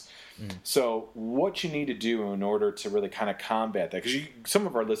adults. So what you need to do in order to really kind of combat that, because some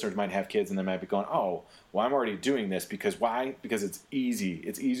of our listeners might have kids and they might be going, oh, well, I'm already doing this because why? Because it's easy.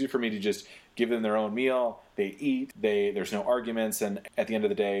 It's easy for me to just give them their own meal. They eat. There's no arguments. And at the end of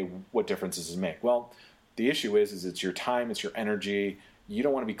the day, what difference does it make? Well, the issue is it's your time. It's your energy. You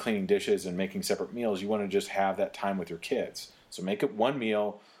don't want to be cleaning dishes and making separate meals. You want to just have that time with your kids. So make it one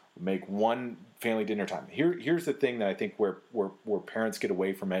meal. Make one family dinner time. Here's the thing that I think where parents get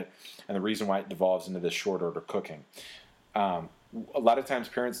away from it, and the reason why it devolves into this short order cooking. A lot of times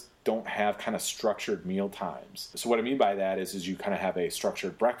parents don't have kind of structured meal times. So what I mean by that is you kind of have a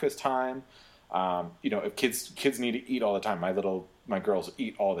structured breakfast time. If kids need to eat all the time, my girls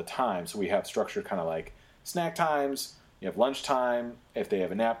eat all the time. So we have structured kind of like snack times. You have lunch time. If they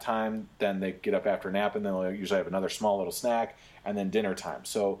have a nap time, then they get up after a nap, and then they'll usually have another small little snack, and then dinner time.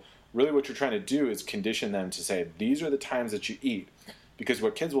 So really what you're trying to do is condition them to say, these are the times that you eat. Because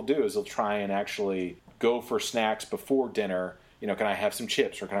what kids will do is they'll try and actually go for snacks before dinner. Can I have some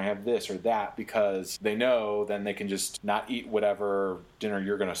chips, or can I have this or that? Because they know then they can just not eat whatever dinner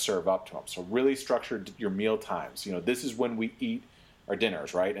you're going to serve up to them. So really structure your meal times. This is when we eat are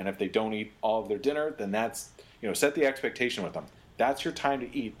dinners, right? And if they don't eat all of their dinner, then that's, set the expectation with them. That's your time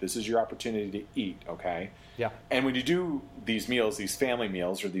to eat. This is your opportunity to eat, okay? Yeah. And when you do these meals, these family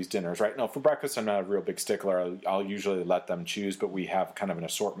meals or these dinners, right? Now, for breakfast, I'm not a real big stickler. I'll usually let them choose, but we have kind of an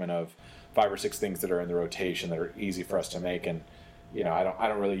assortment of 5 or 6 things that are in the rotation that are easy for us to make. And, I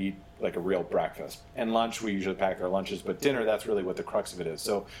don't really eat like a real breakfast. And lunch, we usually pack our lunches, but dinner, that's really what the crux of it is.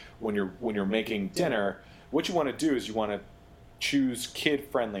 So when you're making dinner, what you want to do is you want to choose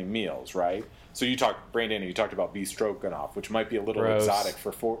kid-friendly meals, right? So Brandon, you talked about beef stroganoff, which might be a little exotic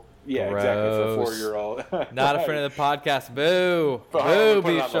for 4. Yeah, Gross. Exactly, for 4-year-old. Not a friend of the podcast. Boo. Boo,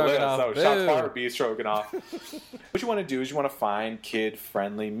 beef stroganoff. So shots fired, beef stroganoff. What you want to do is you want to find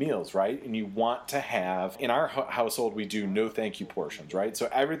kid-friendly meals, right? And you want to have, in our household, we do no thank you portions, right? So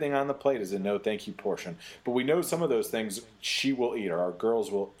everything on the plate is a no thank you portion. But we know some of those things she will eat or our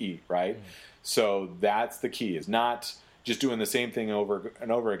girls will eat, right? So that's the key, is not just doing the same thing over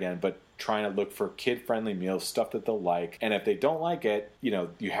and over again, but trying to look for kid-friendly meals, stuff that they'll like. And if they don't like it,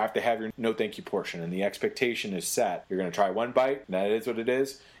 you have to have your no thank you portion, and the expectation is set. You're going to try one bite, and that is what it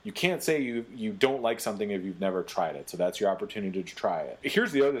is. You can't say you don't like something if you've never tried it. So that's your opportunity to try it.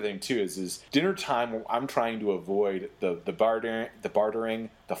 Here's the other thing too: is dinner time. I'm trying to avoid the bartering,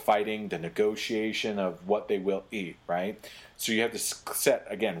 the fighting, the negotiation of what they will eat. Right. So you have to set,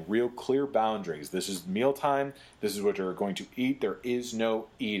 again, real clear boundaries. This is mealtime. This is what you're going to eat. There is no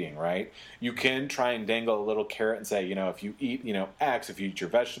eating, right? You can try and dangle a little carrot and say, if you eat, X, if you eat your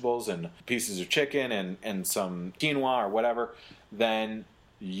vegetables and pieces of chicken and some quinoa or whatever, then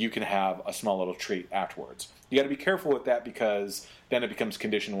you can have a small little treat afterwards. You got to be careful with that, because then it becomes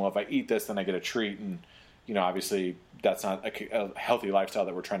conditional. Well, if I eat this, then I get a treat. And, obviously that's not a healthy lifestyle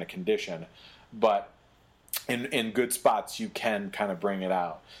that we're trying to condition. But in good spots, you can kind of bring it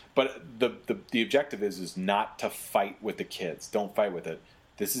out. But the objective is not to fight with the kids. Don't fight with it.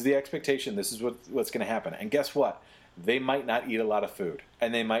 This is the expectation. This is what's going to happen. And guess what? They might not eat a lot of food.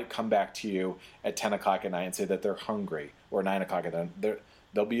 And they might come back to you at 10 o'clock at night and say that they're hungry, or 9 o'clock at night.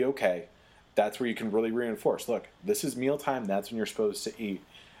 They'll be okay. That's where you can really reinforce. Look, this is mealtime. That's when you're supposed to eat.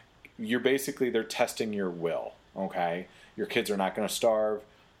 They're testing your will, okay? Your kids are not going to starve.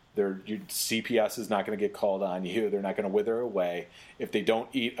 Your CPS is not going to get called on you. They're not going to wither away. If they don't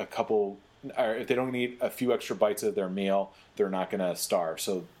eat if they don't eat a few extra bites of their meal, they're not going to starve.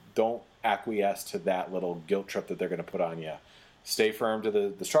 So don't acquiesce to that little guilt trip that they're going to put on you. Stay firm to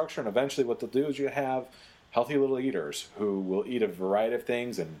the structure, and eventually what they'll do is you have healthy little eaters who will eat a variety of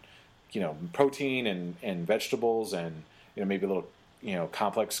things, and protein and vegetables, and maybe a little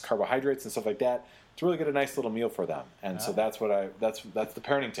complex carbohydrates and stuff like that, to really get a nice little meal for them. And so that's that's the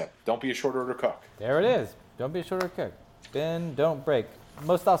parenting tip. Don't be a short order cook. There it is. Don't be a short order cook. Bend, don't break.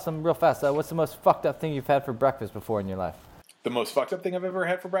 Most awesome, real fast. What's the most fucked up thing you've had for breakfast before in your life? The most fucked up thing I've ever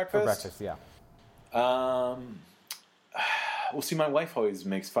had for breakfast? For breakfast, yeah. Well, see, my wife always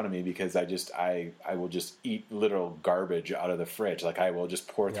makes fun of me because I will just eat literal garbage out of the fridge. Like, I will just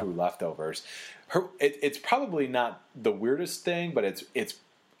pour through leftovers. It's probably not the weirdest thing, but it's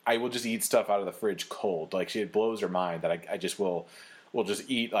I will just eat stuff out of the fridge cold. Like, it blows her mind that I just will just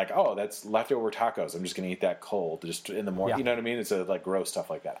eat, like, oh, that's leftover tacos. I'm just going to eat that cold just in the morning. Yeah. You know what I mean? It's like gross stuff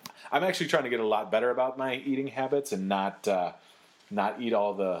like that. I'm actually trying to get a lot better about my eating habits and not eat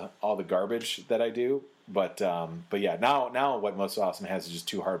all the garbage that I do. But yeah, now what Most Awesome has is just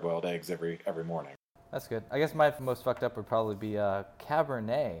 2 hard-boiled eggs every morning. That's good. I guess my most fucked up would probably be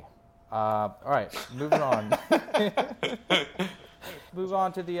Cabernet. All right, moving on. Move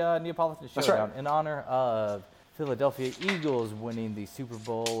on to the Neapolitan Showdown. Right. In honor of Philadelphia Eagles winning the Super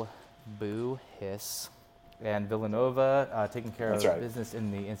Bowl, boo, hiss, and Villanova taking care of business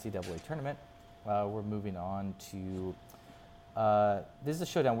in the NCAA tournament. We're moving on to... this is a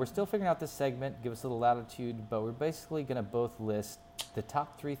showdown. We're still figuring out this segment. Give us a little latitude, but we're basically going to both list the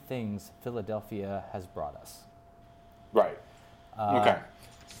top 3 things Philadelphia has brought us. Right. Okay.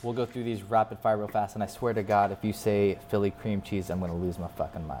 We'll go through these rapid fire real fast, and I swear to God, if you say Philly cream cheese, I'm going to lose my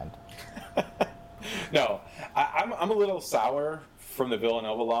fucking mind. No, I'm a little sour from the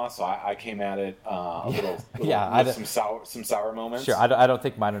Villanova loss, so I came at it a little with some sour moments. Sure, I don't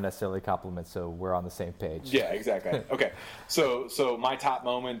think mine are necessarily compliments, so we're on the same page. Yeah, exactly. Okay, so my top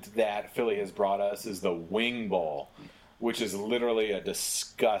moment that Philly has brought us is the Wing Bowl, which is literally a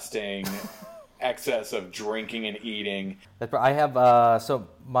disgusting excess of drinking and eating. I have, so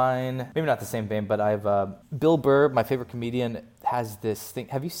mine, maybe not the same vein, but I have Bill Burr, my favorite comedian, has this thing.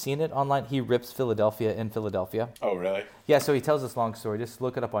 Have you seen it online? He rips Philadelphia in Philadelphia. Oh, really? Yeah, so he tells this long story. Just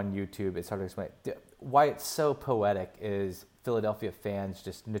look it up on YouTube. It's hard to explain. Why it's so poetic is Philadelphia fans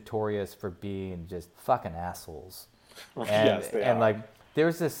just notorious for being just fucking assholes. And, yes, they are. Like there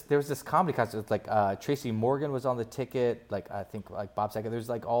was this comedy concert. Like Tracy Morgan was on the ticket. Like I think like Bob Saget. There's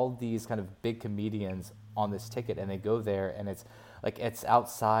like all these kind of big comedians on this ticket, and they go there, and it's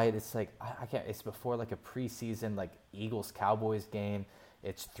outside. It's like I can't. It's before like a preseason like Eagles Cowboys game.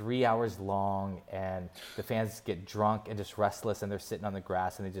 It's 3 hours long, and the fans get drunk and just restless, and they're sitting on the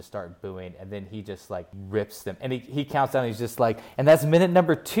grass, and they just start booing, and then he just, like, rips them. And he counts down, and he's just like, and that's minute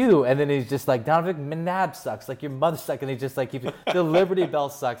number 2, and then he's just like, Donovan McNabb sucks, like, your mother sucks, and he just, like, the Liberty Bell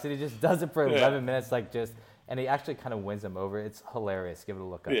sucks, and he just does it for 11 minutes, like, just... And he actually kind of wins them over. It's hilarious. Give it a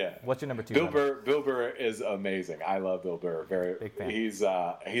look up. Yeah. What's your number 2? Bill Burr is amazing. I love Bill Burr. Very big fan. He's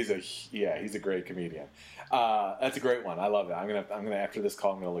a great comedian. That's a great one. I love it. I'm gonna after this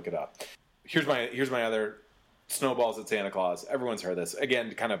call I'm gonna look it up. Here's my other snowballs at Santa Claus. Everyone's heard this. Again,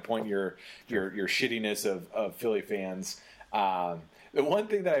 to kind of point your shittiness of Philly fans. The one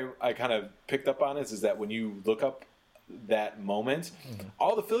thing that I kind of picked up on is that when you look up that moment,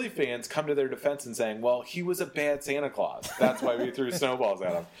 all the Philly fans come to their defense and saying, well, he was a bad Santa Claus. That's why we threw snowballs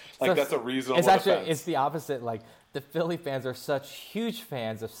at him. Like, so that's a reasonable defense. It's the opposite. Like, the Philly fans are such huge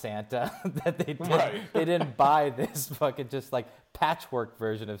fans of Santa that they didn't buy this fucking just, like, patchwork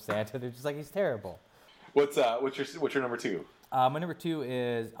version of Santa. They're just like, he's terrible. What's your number 2? My number 2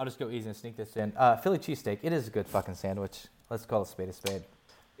 is, I'll just go easy and sneak this in, Philly cheesesteak. It is a good fucking sandwich. Let's call a spade a spade.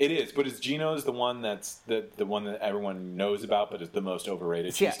 It is, but is Geno's the one that's the one that everyone knows about, but is the most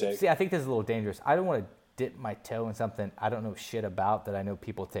overrated cheesesteak? See, I think this is a little dangerous. I don't want to dip my toe in something I don't know shit about that I know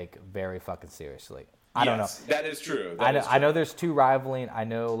people take very fucking seriously. I don't know. That is true. I know there's 2 rivaling. I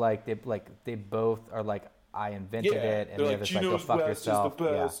know they both are like I invented it, and the other's like go fuck yourself.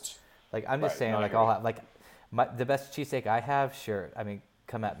 Yeah. Like I'm just saying, like I'll have like the best cheesesteak I have. Sure, I mean,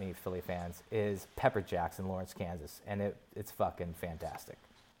 come at me, Philly fans. Is Pepper Jack's in Lawrence, Kansas, and it's fucking fantastic.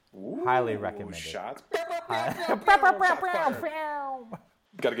 Ooh, highly recommended. Shots. Got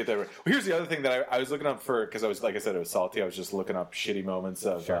to get that right. Well, here's the other thing that I was looking up for, because I was, like I said, it was salty. I was just looking up shitty moments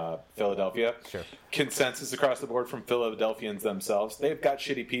of Philadelphia. Sure. Consensus across the board from Philadelphians themselves. They've got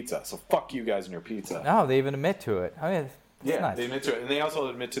shitty pizza, so fuck you guys and your pizza. No, they even admit to it. I mean, nice. They admit to it, and they also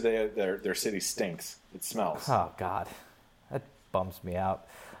admit to their city stinks. It smells. Oh God, that bums me out.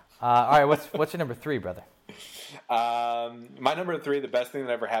 All right, what's your number 3, brother? My number 3, the best thing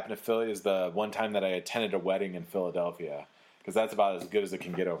that ever happened to Philly is the one time that I attended a wedding in Philadelphia, because that's about as good as it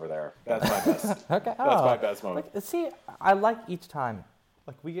can get over there. That's my best. Okay, that's my best moment. Like, see, I like each time.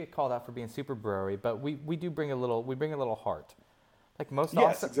 Like, we get called out for being super brewery, but we do bring a little heart. Like most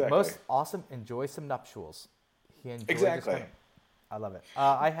awesome enjoy some nuptials. He enjoys exactly. I love it.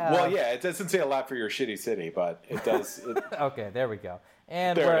 I have. Well, yeah, it doesn't say a lot for your shitty city, but it does. Okay, there we go.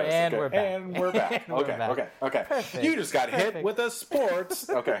 And we're back. And we're back. Okay. Perfect. You just got hit with a sports.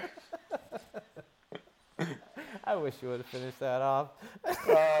 Okay. I wish you would have finished that off.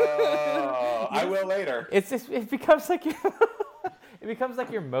 I will later. It becomes like it becomes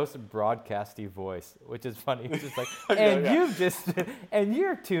like your most broadcasty voice, which is funny. It's just like, and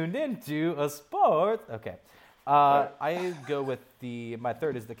you're tuned into a sport. Okay. I go with my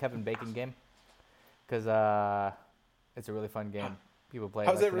 3rd is the Kevin Bacon game, because it's a really fun game. People play.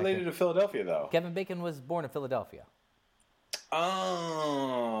 How's that related to Philadelphia, though? Kevin Bacon was born in Philadelphia.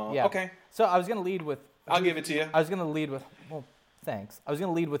 Oh, yeah. Okay. So I was gonna lead with. I'll give it to you. I was gonna lead with. Well, thanks. I was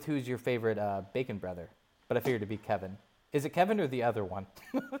gonna lead with who's your favorite Bacon brother, but I figured it'd be Kevin. Is it Kevin or the other one?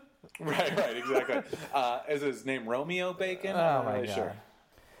 Right, exactly. Is his name Romeo Bacon? Oh my God. Sure.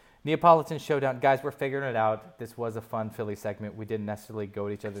 Neapolitan Showdown. Guys, we're figuring it out. This was a fun Philly segment. We didn't necessarily go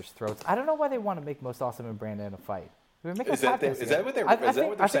at each other's throats. I don't know why they want to make Most Awesome and Brandon in a fight. Is that what they're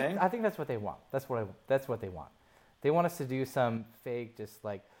saying? I think that's what they want. That's what they want. They want us to do some fake, just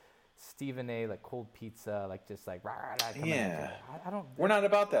like Stephen A. like cold pizza, like just like rah, rah, rah, yeah. I don't. We're not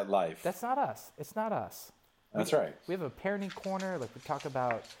about that life. That's not us. It's not us. That's right. We have a parenting corner. Like we talk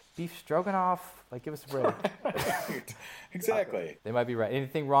about beef stroganoff. Like give us a break. Right. Exactly. They might be right.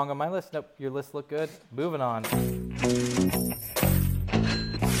 Anything wrong on my list? Nope. Your list looked good. Moving on.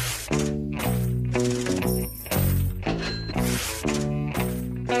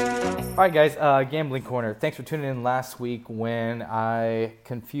 All right, guys, Gambling Corner. Thanks for tuning in last week when I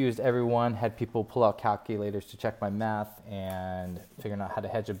confused everyone, had people pull out calculators to check my math and figuring out how to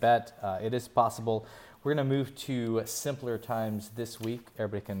hedge a bet. It is possible. We're going to move to simpler times this week.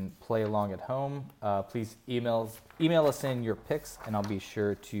 Everybody can play along at home. Please email us in your picks, and I'll be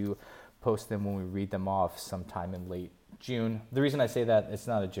sure to post them when we read them off sometime in late June. The reason I say that, it's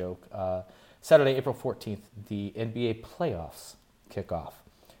not a joke. Saturday, April 14th, the NBA playoffs kick off.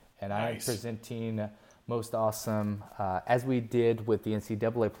 And I'm presenting Most Awesome, as we did with the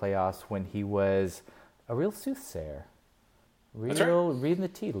NCAA playoffs when he was a real soothsayer. That's right. Reading the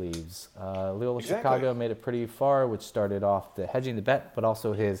tea leaves. Loyola Exactly. Chicago made it pretty far, which started off the hedging the bet, but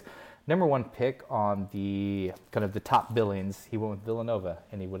also his number one pick on the kind of the top billings. He went with Villanova,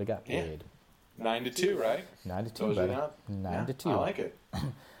 and he would have got paid. 9-2, right? 9-2, buddy. 9-2. I like it.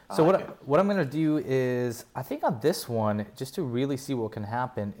 So what I'm going to do is, I think on this one, just to really see what can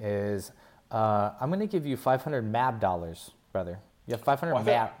happen, is I'm going to give you $500 MAB dollars, brother. You have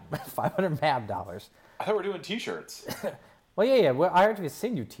 500 MAB dollars. I thought we were doing T-shirts. Well, yeah. Well, I already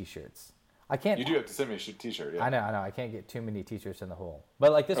send you T-shirts. I can't. You do have to send me a T-shirt. Yeah. I know. I can't get too many T-shirts in the hole.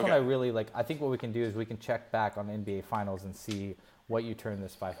 But like this one, I really like. I think what we can do is we can check back on NBA Finals and see what you turn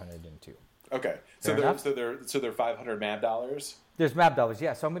this 500 into. Okay. So they're 500 MAB dollars. There's MAB dollars,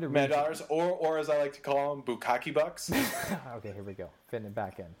 yeah. So I'm going to MAB dollars, or as I like to call them, Bukkake bucks. Okay, here we go. Fitting it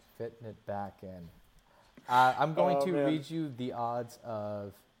back in. I'm going to read you the odds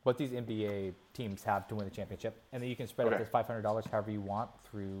of what these NBA teams have to win the championship, and then you can spread out this $500 however you want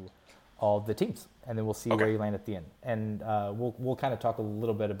through all the teams, and then we'll see where you land at the end. And we'll kind of talk a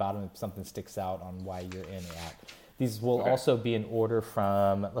little bit about them if something sticks out on why you're in or out. These will also be in order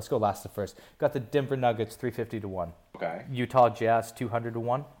from, let's go last to first. Got the Denver Nuggets 350-1. Okay. Utah Jazz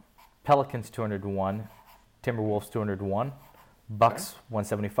 200-1. Pelicans 200-1. Timberwolves 200-1. Bucks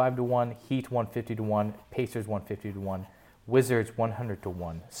 175-1. Heat 150-1. Pacers 150-1. Wizards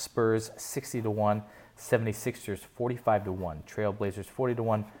 100-1. Spurs 60-1. 76ers 45-1. Trailblazers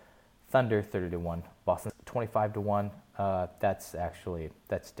 40-1. Thunder 30-1. Boston 25-1. That's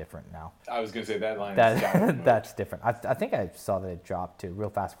different now. I was going to say that line. That's different. I think I saw that it dropped to real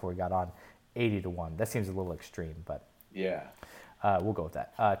fast before we got on 80-1. That seems a little extreme, but yeah. We'll go with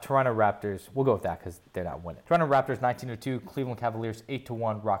that. Toronto Raptors. We'll go with that because they're not winning. Toronto Raptors 19-2. Cleveland Cavaliers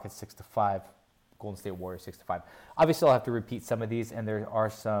 8-1. Rockets 6-5. Golden State Warriors 6-5. Obviously, I'll have to repeat some of these, and there are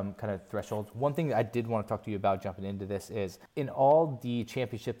some kind of thresholds. One thing that I did want to talk to you about jumping into this is, in all the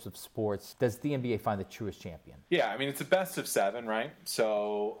championships of sports, does the NBA find the truest champion? Yeah, I mean, it's a best of 7, right?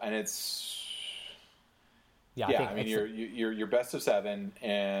 So, and it's... I mean, you're best of 7,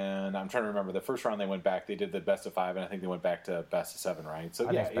 and I'm trying to remember, the first round they went back, they did the best of 5, and I think they went back to best of 7, right? So,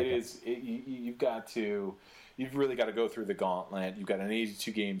 you've really got to go through the gauntlet. You've got an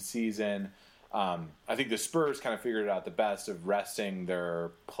 82-game season. I think the Spurs kind of figured out the best of resting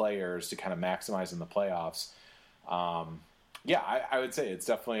their players to kind of maximize in the playoffs. I would say it's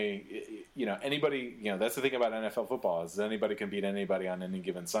definitely, anybody, that's the thing about NFL football is anybody can beat anybody on any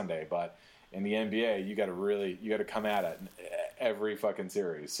given Sunday. But in the NBA, you got to come at it every fucking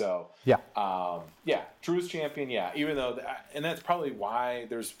series. So, truest champion. Yeah. Even though, and that's probably why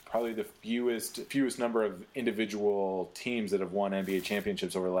there's probably the fewest number of individual teams that have won NBA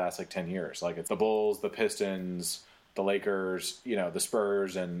championships over the last 10 years. Like it's the Bulls, the Pistons, the Lakers, the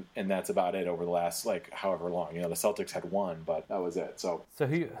Spurs, and that's about it over the last however long. The Celtics had one, but that was it. So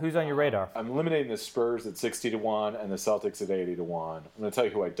who's on your radar? I'm eliminating the Spurs at 60-1 and the Celtics at 80-1. I'm going to tell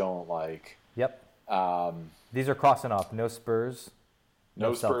you who I don't like. Yep. These are crossing off. No Spurs.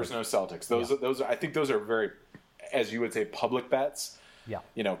 No Spurs, no Celtics. Those are, I think those are very, as you would say, public bets. Yeah.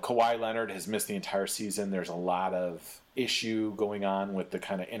 Kawhi Leonard has missed the entire season. There's a lot of issue going on with the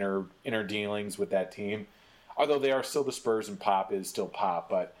kind of inner dealings with that team. Although they are still the Spurs and Pop is still Pop,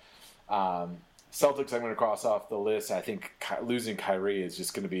 but Celtics I'm going to cross off the list. I think losing Kyrie is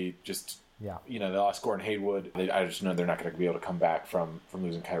just going to be they lost Gordon Hayward. I just know they're not going to be able to come back from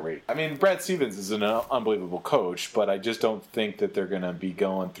losing Kyrie. I mean, Brad Stevens is an unbelievable coach, but I just don't think that they're going to be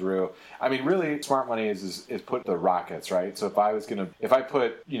going through. I mean, really, smart money is put the Rockets, right? So if I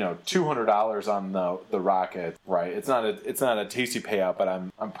put $200 on the Rockets, right? It's not a tasty payout, but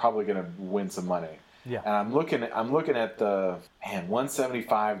I'm probably going to win some money. Yeah. And I'm looking at the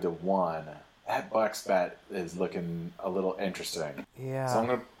 175-1. That Bucks bet is looking a little interesting. Yeah. So I'm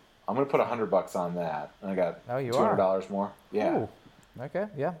gonna put $100 on that, and I got $200 more. Yeah. Ooh. Okay.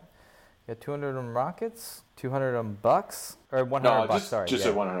 Yeah. You got 200 on Rockets, 200 on Bucks, or $100. Just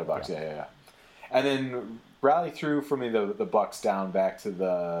at $100. Yeah. And then rally through for me the Bucks down back to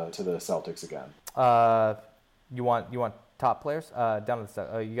the Celtics again. You want top players? Down to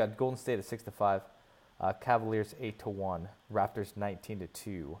the you got Golden State at 6-5. Cavaliers 8-1, Raptors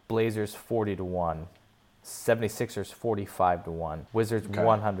 19-2, Blazers 40-1, 76ers 45-1, Wizards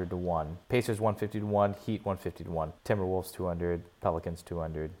 100-1, Pacers 150-1, Heat 150-1, Timberwolves 200, Pelicans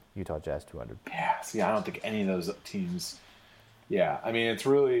 200, Utah Jazz 200. Yeah, see, I don't think any of those teams. Yeah, I mean, it's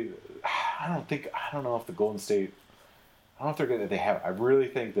really. I don't know if the Golden State. I don't think that they have. I really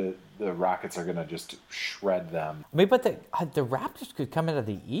think that the Rockets are going to just shred them. I mean, but the Raptors could come into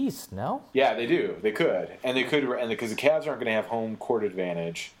the East, no? Yeah, they do. They could, and because the Cavs aren't going to have home court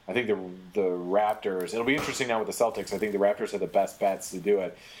advantage. I think the Raptors. It'll be interesting now with the Celtics. I think the Raptors are the best bets to do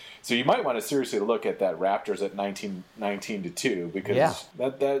it. So you might want to seriously look at that Raptors at 19-2 because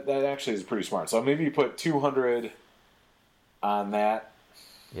that actually is pretty smart. So maybe you put 200 on that.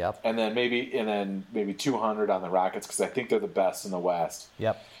 Yep. And then maybe 200 on the Rockets because I think they're the best in the West.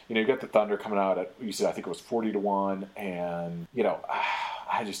 Yep. You got the Thunder coming out at, you said, I think it was 40-1, and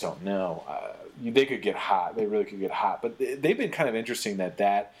I just don't know. They could get hot. They really could get hot. But they've been kind of interesting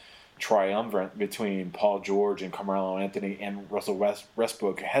that triumvirate between Paul George and Carmelo Anthony and Russell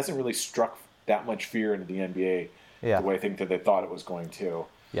Westbrook hasn't really struck that much fear into the NBA the way I think that they thought it was going to.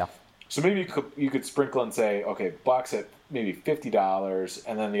 Yeah. So maybe you could sprinkle and say, okay, Bucks at maybe $50,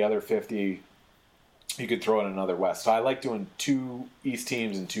 and then the other $50 you could throw in another West. So I like doing 2 East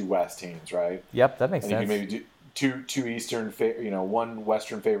teams and 2 West teams, right? Yep, that makes sense. And you can maybe do two Eastern, 1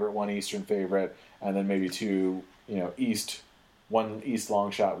 Western favorite, 1 Eastern favorite, and then maybe 2, East, 1 East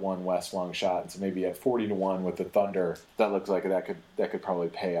long shot, 1 West long shot. And so maybe at 40-1 with the Thunder, that looks like that could probably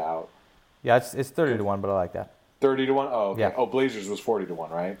pay out. Yeah, it's 30-1, but I like that. 30-1. Oh, okay. Yeah. Oh, Blazers was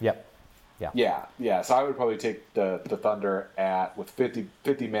 40-1, right? Yep. Yeah. So I would probably take the Thunder with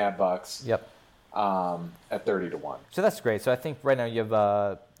 50 Mad Bucks. Yep. At 30-1. So that's great. So I think right now you have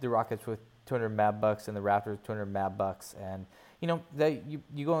the Rockets with 200 Mad Bucks and the Raptors 200 Mad Bucks, and you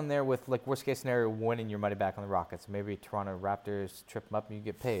go in there with like worst case scenario winning your money back on the Rockets. Maybe Toronto Raptors trip them up and you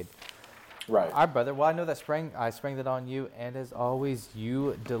get paid. Right. All right, brother. Well, I know that I sprang that on you, and as always,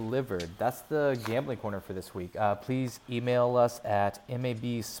 you delivered. That's the gambling corner for this week. Please email us at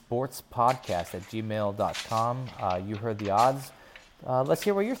mabsportspodcast@gmail.com. You heard the odds. Let's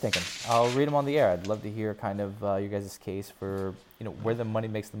hear what you're thinking. I'll read them on the air. I'd love to hear kind of your guys' case for where the money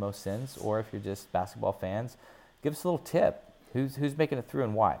makes the most sense, or if you're just basketball fans, give us a little tip. Who's making it through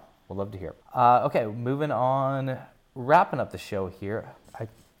and why? We'd love to hear. Okay, moving on. Wrapping up the show here.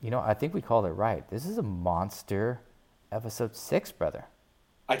 I think we called it right. This is a monster episode 6, brother.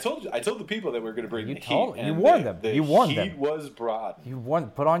 I told the people that we're going to bring the heat. You warned them. You warned them. The heat was brought. You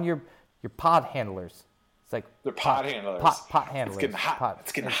warned. Put on your pod handlers. It's like they're pod handlers. Pot handlers. It's getting hot.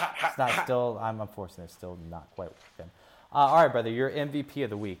 It's getting hot. It's not hot. Still. I'm unfortunately still not quite working. All right, brother. Your MVP of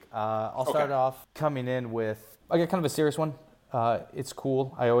the week. I'll start off coming in with. I got kind of a serious one. It's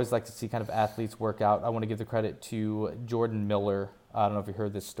cool. I always like to see kind of athletes work out. I want to give the credit to Jordan Miller. I don't know if you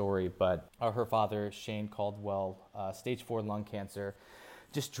heard this story, but her father, Shane Caldwell, stage 4 lung cancer,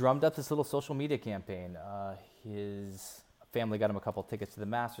 just drummed up this little social media campaign. His family got him a couple tickets to the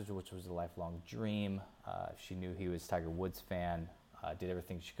Masters, which was a lifelong dream. She knew he was a Tiger Woods fan, did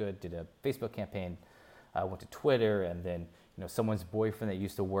everything she could, did a Facebook campaign, went to Twitter, and then someone's boyfriend that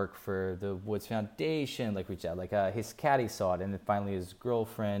used to work for the Woods Foundation reached out. His caddy saw it, and then finally his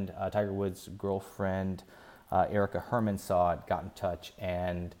girlfriend, Tiger Woods' girlfriend, Erica Herman saw it, got in touch,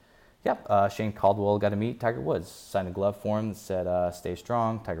 and Shane Caldwell got to meet Tiger Woods, signed a glove for him that said "Stay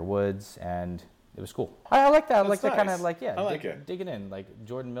strong, Tiger Woods," and it was cool. I like that. I like that kind of digging in.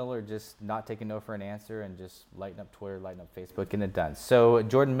 Jordan Miller just not taking no for an answer and just lighting up Twitter, lighting up Facebook, getting it done. So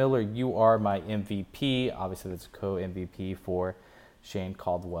Jordan Miller, you are my MVP. Obviously, that's co-MVP for Shane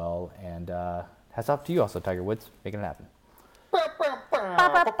Caldwell, and hats off to you also, Tiger Woods, making it happen.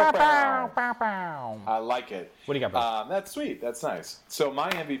 I like it. What do you got, bro? That's sweet. That's nice. So my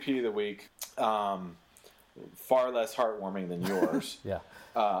MVP of the week, far less heartwarming than yours. Yeah.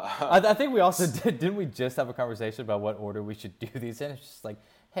 I think we also didn't we just have a conversation about what order we should do these in? It's just like,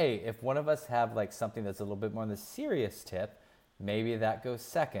 hey, if one of us have something that's a little bit more on the serious tip, maybe that goes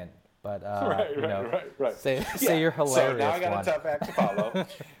second. But right. Say you're hilarious. So now I got a tough act to follow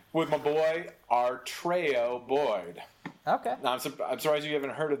with my boy Artreo Boyd. Okay. Now I'm surprised you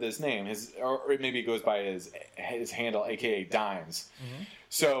haven't heard of this name. Or maybe it goes by his handle, aka Dimes. Mm-hmm.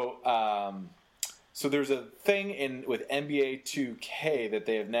 So there's a thing with NBA 2K that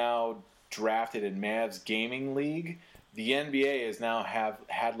they have now drafted in Mavs Gaming League. The NBA has now had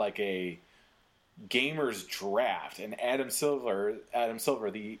a gamers draft, and Adam Silver,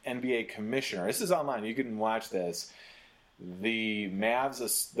 the NBA commissioner. This is online. You can watch this. The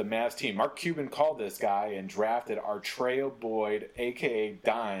Mavs team, Mark Cuban called this guy and drafted Artreo Boyd, a.k.a.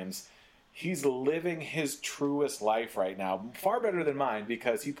 Dimes. He's living his truest life right now. Far better than mine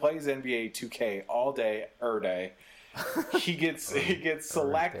because he plays NBA 2K all day, every day. He gets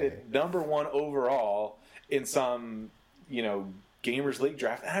selected number 1 overall in some, Gamers League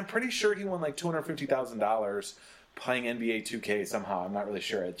draft. And I'm pretty sure he won $250,000 playing NBA 2K somehow. I'm not really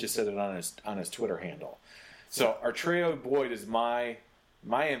sure. It just said it on his Twitter handle. So Artreo Boyd is my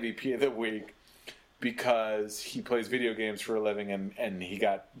MVP of the week because he plays video games for a living and he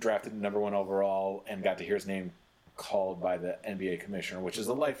got drafted #1 overall and got to hear his name called by the NBA commissioner, which is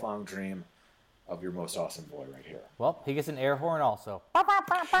a lifelong dream of your most awesome boy right here. Well, he gets an air horn also.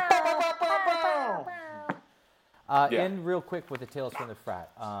 And real quick with the Tales from the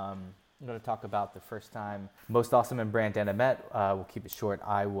Frat. I'm going to talk about the first time Most Awesome and Brandana met. We'll keep it short.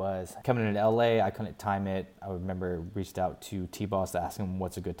 I was coming into LA. I couldn't time it. I remember reached out to T-Boss to ask him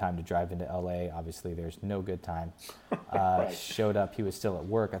what's a good time to drive into LA. Obviously, there's no good time. Right. Showed up. He was still at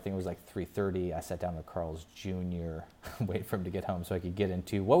work. I think it was like 3:30. I sat down with Carl's Jr., waited for him to get home so I could get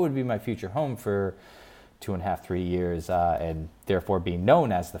into what would be my future home for 2.5, 3 years, and therefore being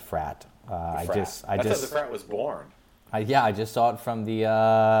known as the Frat. That's how the Frat was born. I just saw it from the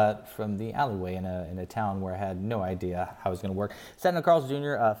alleyway in a town where I had no idea how it was going to work. Sat in Carl's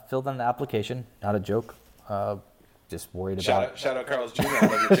Jr., filled out an application, not a joke. Just worried about. Shout out Carl's Jr. I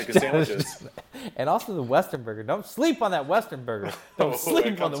love your chicken sandwiches. And also the Western Burger. Don't sleep on that Western Burger. Don't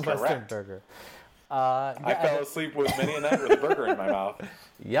sleep on the Western Burger. I fell asleep with many a night with a burger in my mouth.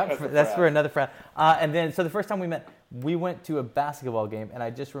 Yep, that's for another Frat. And then, so the first time we met, we went to a basketball game, and I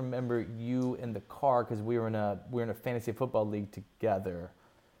just remember you in the car because we were in a fantasy football league together.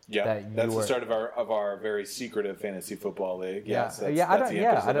 Yeah, that's the start of our very secretive fantasy football league. Yes,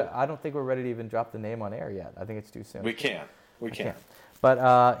 I don't think we're ready to even drop the name on air yet. I think it's too soon. We can't.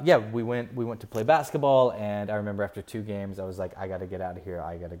 But we went to play basketball, and I remember after 2 games, I was like, I got to get out of here.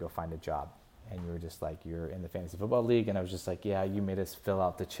 I got to go find a job. And you were just like, you're in the fantasy football league, and I was just like, yeah, you made us fill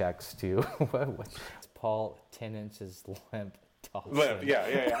out the checks to it's Paul 10 inches limp. Limp,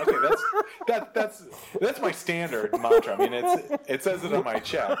 yeah. Okay, that's my standard mantra. I mean, it says it on my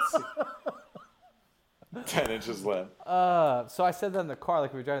checks. 10 inches limp. So I said that in the car,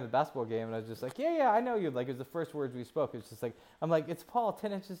 like we were driving the basketball game, and I was just like, yeah, I know you. Like it was the first words we spoke. It's just like I'm like, it's Paul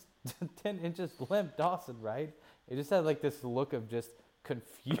 10 inches limp Dawson, right? It just had like this look of just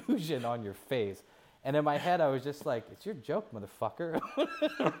confusion on your face, and in my head I was just like, it's your joke, motherfucker.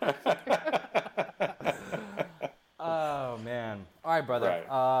 Oh man. All right, brother. Right.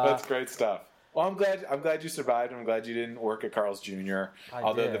 That's great stuff. Well, I'm glad you survived. I'm glad you didn't work at Carl's Jr.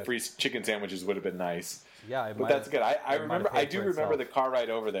 Although the free chicken sandwiches would have been nice. Yeah, but that's good. I do remember the car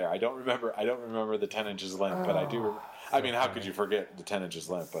ride over there. I don't remember the 10 inches limp, but I do. I mean, how could you forget the 10 inches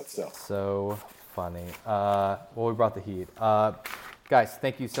limp? But still. So funny. Well, we brought the heat. Guys,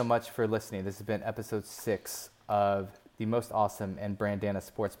 thank you so much for listening. This has been episode 6 of the Most Awesome and Brandana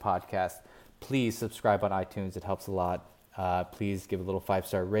Sports Podcast. Please subscribe on iTunes. It helps a lot. Please give a little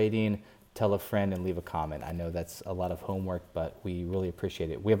 5-star rating, tell a friend, and leave a comment. I know that's a lot of homework, but we really appreciate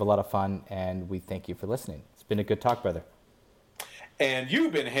it. We have a lot of fun, and we thank you for listening. It's been a good talk, brother. And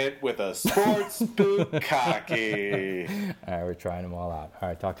you've been hit with a sports bukkake. All right, we're trying them all out. All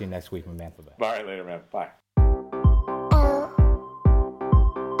right, talk to you next week, my man. All right, later, man. Bye.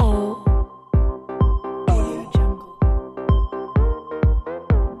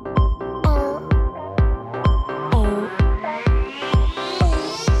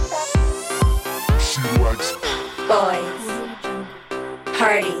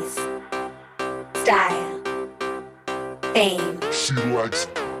 Parties, style, fame, she likes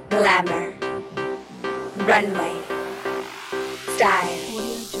glamour, runway, style,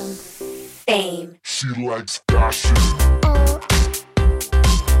 fame, she likes fashion.